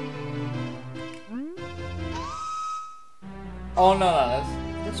 Oh no,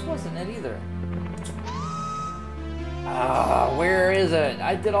 this wasn't it either. Ah, where is it?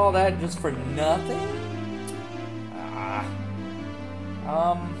 I did all that just for nothing?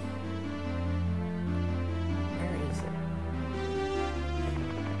 Where is it?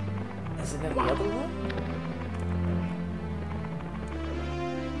 Is it in the other room?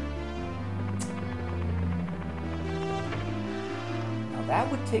 Now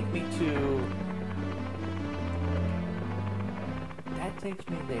that would take me to... That takes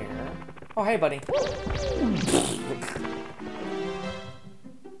me there. Oh, hey, buddy.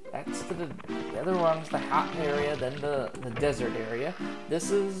 That's the other one's the hot area, then the desert area.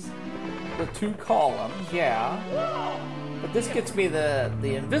 This is the 2 columns, yeah. But this gets me the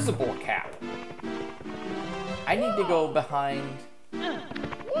invisible cap. I need to go behind... Where is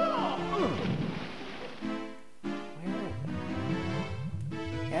it?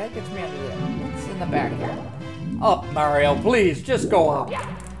 Yeah, it gets me under there. What's in the back here? Up, Mario, please, just go up.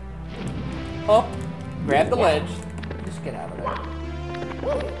 Up, grab the ledge. Just get out of there.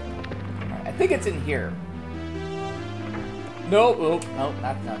 Right, I think it's in here. Nope, nope, nope,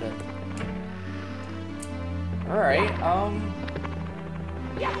 that's not it. Alright, I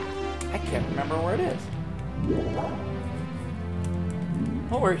can't remember where it is.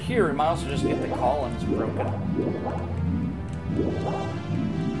 Oh, we're here. We might also just get the columns broken.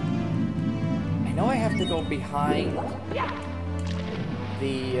 I know I have to go behind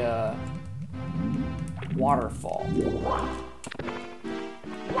the waterfall.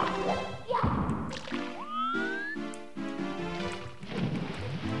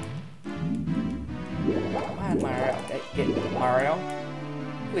 Come on, Mario. Get Mario.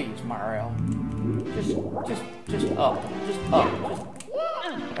 Please, Mario. Just up. Just up.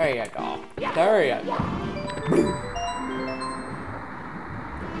 Just... There you go. There you go.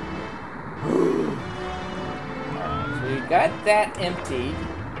 Alright, so we got that emptied.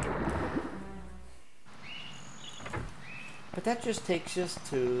 But that just takes us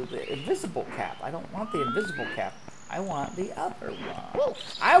to the invisible cap. I don't want the invisible cap. I want the other one.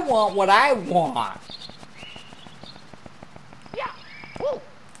 I want what I want. Yeah.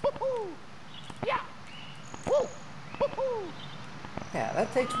 Yeah. Yeah,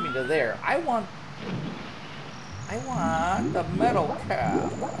 that takes me to there. I want the metal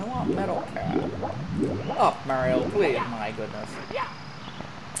cap. I want metal cap. Oh, Mario, please. My goodness. Yeah,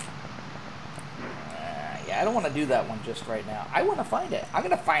 I don't want to do that one just right now. I want to find it. I'm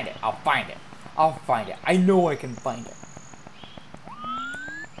going to find it. I'll find it. I'll find it. I know I can find it.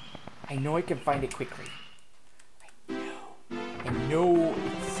 I know I can find it quickly. I know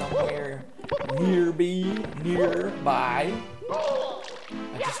it's somewhere nearby.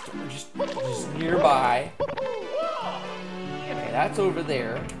 Just nearby. Okay, that's over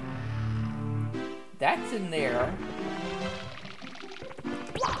there. That's in there.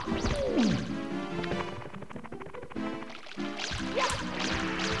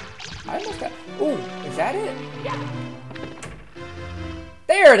 I almost got. Ooh, is that it?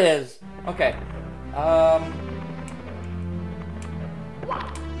 There it is. Okay.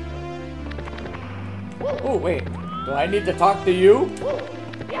 Oh wait. Do I need to talk to you?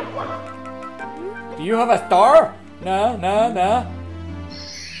 Do you have a star? No. Yeah,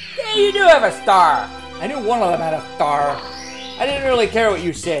 you do have a star. I knew one of them had a star. I didn't really care what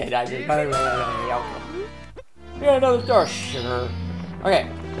you said. I just. Yeah, another star. Sure. Okay,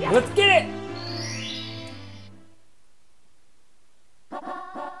 let's get it.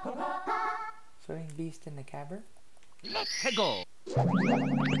 Swimming beast in the cavern. Let's go.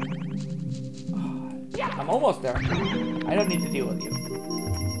 I'm almost there. I don't need to deal with you.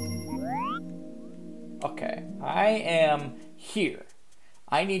 Okay, I am here.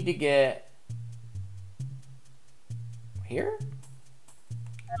 I need to get here?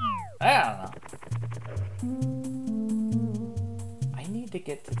 I don't know. I need to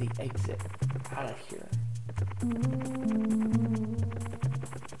get to the exit out of here.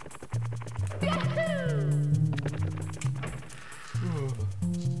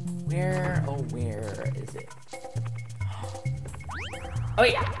 Where, oh where is it? Oh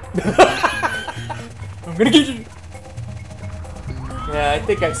yeah! I'm gonna get you! Yeah, I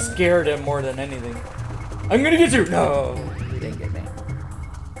think I scared him more than anything. I'm gonna get you! No! He didn't get me.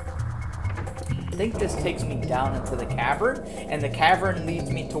 I think this takes me down into the cavern, and the cavern leads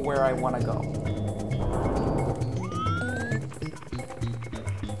me to where I want to go.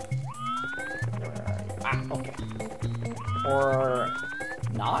 Ah, okay. Or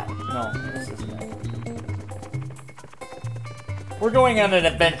not? No, this isn't it. We're going on an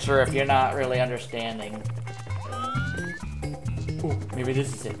adventure if you're not really understanding. Ooh, maybe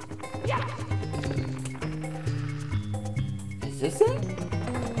this is it. Is this it?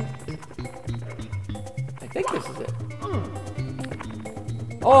 I think this is it.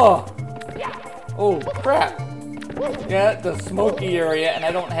 Oh! Oh, crap. Yeah, the smoky area, and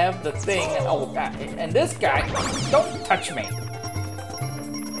I don't have the thing. Oh, God. And this guy, don't touch me.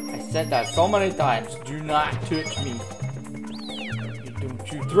 I said that so many times. Do not touch me.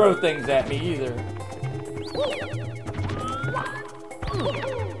 Don't you throw things at me either.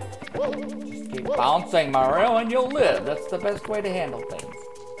 Just keep bouncing, Mario, and you'll live. That's the best way to handle things.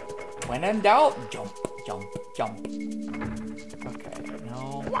 When in doubt, jump, jump, jump. Okay,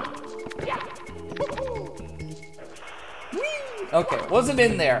 no. Okay, wasn't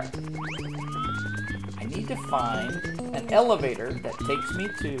in there. I need to find an elevator that takes me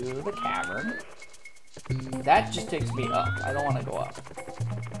to the cavern. That just takes me up. I don't want to go up.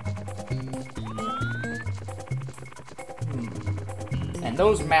 And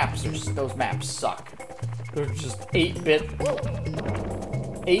those maps suck. They're just 8-bit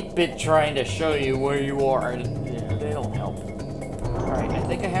trying to show you where you are. Yeah, they don't help. Alright, I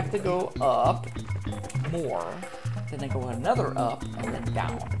think I have to go up more. Then I go another up and then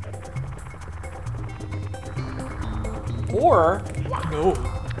down. Or no.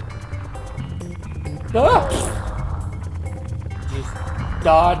 Ah! Just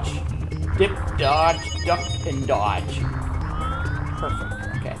dodge, dip, dodge, duck, and dodge. Perfect.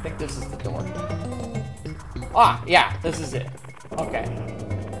 Okay, I think this is the door. Ah, yeah, this is it. Okay.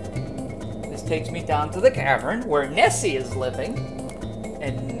 This takes me down to the cavern where Nessie is living.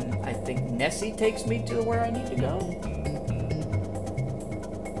 And I think Nessie takes me to where I need to go.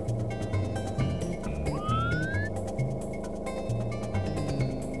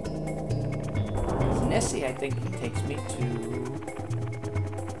 Nessie, I think he takes me to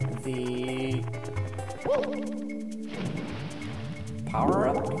the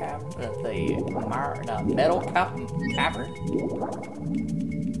power-up cavern, the metal cavern.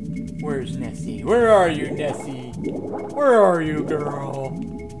 Where's Nessie? Where are you, Nessie? Where are you, girl?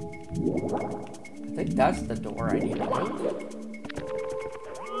 I think that's the door I need to move.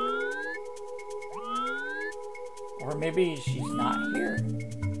 Or maybe she's not here.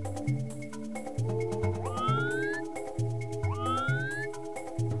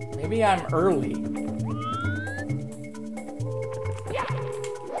 Maybe I'm early.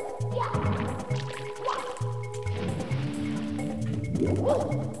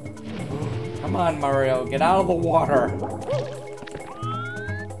 Come on, Mario, get out of the water.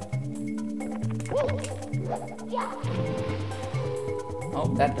 Oh,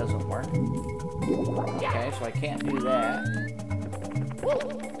 that doesn't work. Okay, so I can't do that.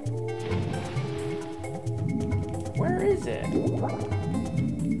 Where is it?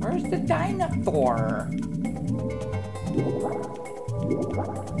 Where's the dinosaur?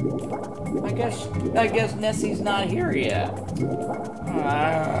 I guess Nessie's not here yet.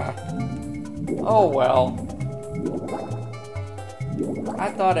 Oh well.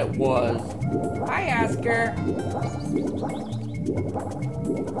 I thought it was. Hi, Oscar.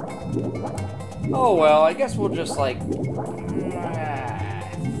 Oh well, I guess we'll just like.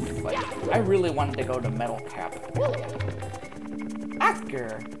 I really wanted to go to Metal Cap.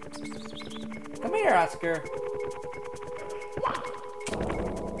 Oscar! Come here, Oscar.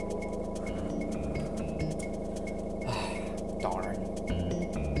 Darn.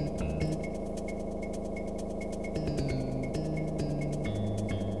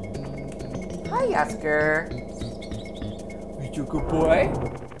 Hi, Oscar. Are you a good boy?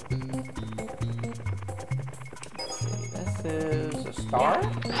 This is a star?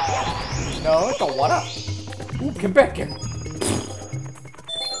 No, it's a water. Ooh, come back here.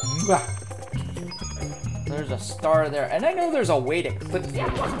 There's a star there, and I know there's a way to clip these too.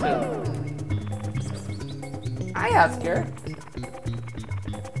 Hi, Oscar.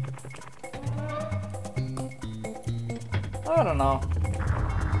 I don't know.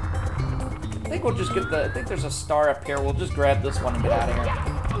 I think we'll just get the. I think there's a star up here. We'll just grab this one and get out of here.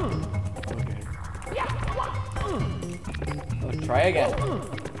 Oh, try again.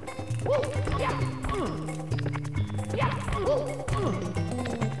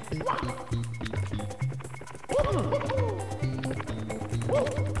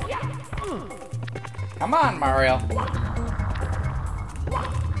 Come on, Mario.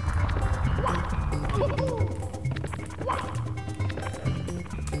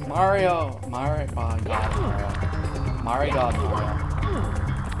 Mario. Oh, God, Mario. My God, Mario.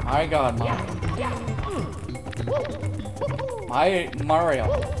 My God, Mario. My Mario.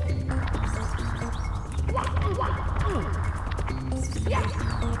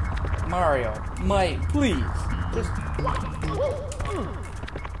 Mario, please. Just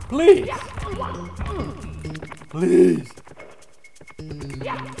please. Please.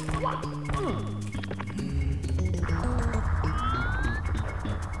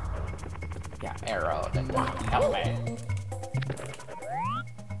 Yeah, arrow. That doesn't help me.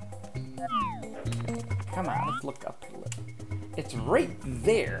 Come on, let's look up a little. It's right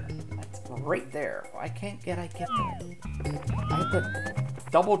there. It's right there. Why can't I get there? I have to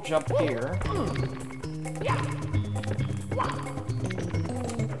double jump here.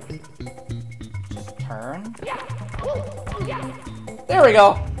 Just turn. There we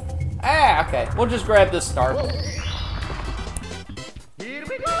go. Ah, okay. We'll just grab this star. Here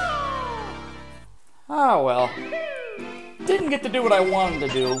we go! Oh, well. Didn't get to do what I wanted to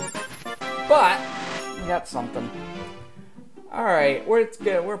do, but we got something. Alright, we're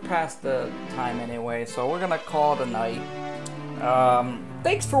past the time anyway, so we're gonna call it a night.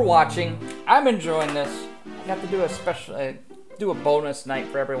 Thanks for watching. I'm enjoying this. I got to do a special, do a bonus night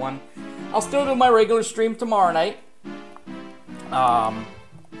for everyone. I'll still do my regular stream tomorrow night.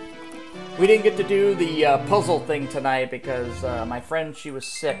 We didn't get to do the puzzle thing tonight because my friend, she was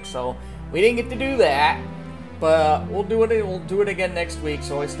sick, so we didn't get to do that. But we'll do it. We'll do it again next week.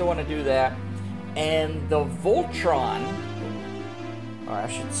 So I still want to do that. And the Voltron. Or I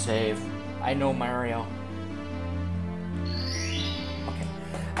should save. I know Mario. Okay.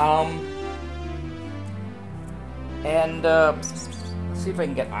 And let's see if I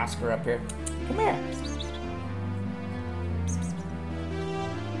can get Oscar up here. Come here.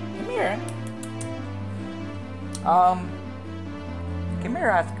 Come here. Come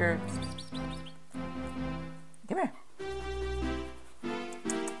here, Oscar. Come here.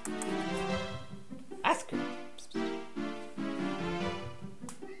 Oscar.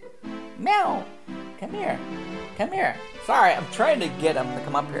 Meow. Come here. Come here. Sorry, I'm trying to get him to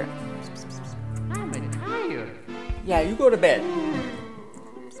come up here. I'm tired. Yeah, you go to bed.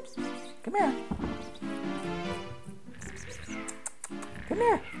 Come here. Come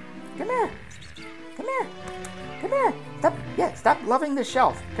here. Come here. Come here. Come here. Stop. Yeah, stop loving the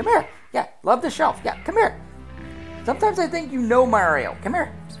shelf. Come here. Yeah, love the shelf. Yeah, come here. Sometimes I think you know Mario. Come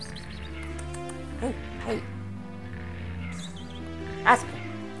here. Hey, hey. Ask him.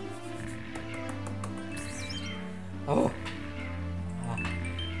 Oh.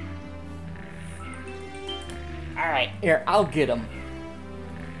 Alright, here, I'll get him.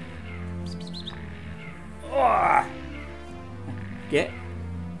 Oh. Get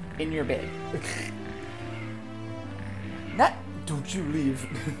in your bed. Not, don't you leave.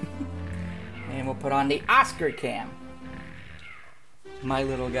 And we'll put on the Oscar cam. My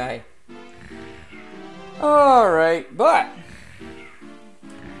little guy. Alright, but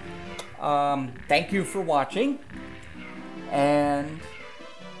thank you for watching. And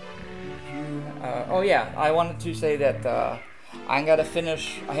oh yeah, I wanted to say that I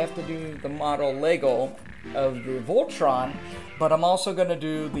have to do the model Lego of the Voltron, but I'm also gonna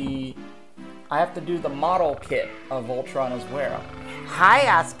do I have to do the model kit of Voltron as well. Hi,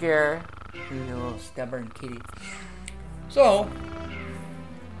 Oscar. You little stubborn kitty. So,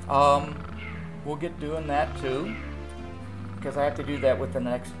 we'll get doing that too, because I have to do that within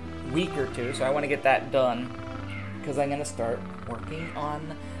the next week or two, so I want to get that done, because I'm going to start working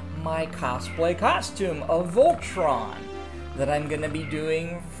on my cosplay costume of Voltron that I'm going to be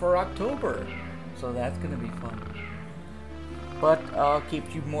doing for October, so that's going to be fun. But I'll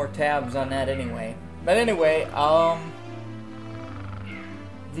keep you more tabs on that anyway. But anyway, but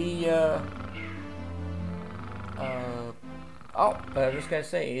I was just gonna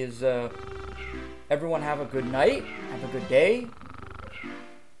say is everyone have a good night, have a good day,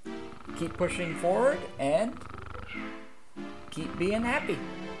 keep pushing forward, and keep being happy.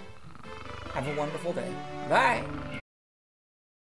 Have a wonderful day. Bye.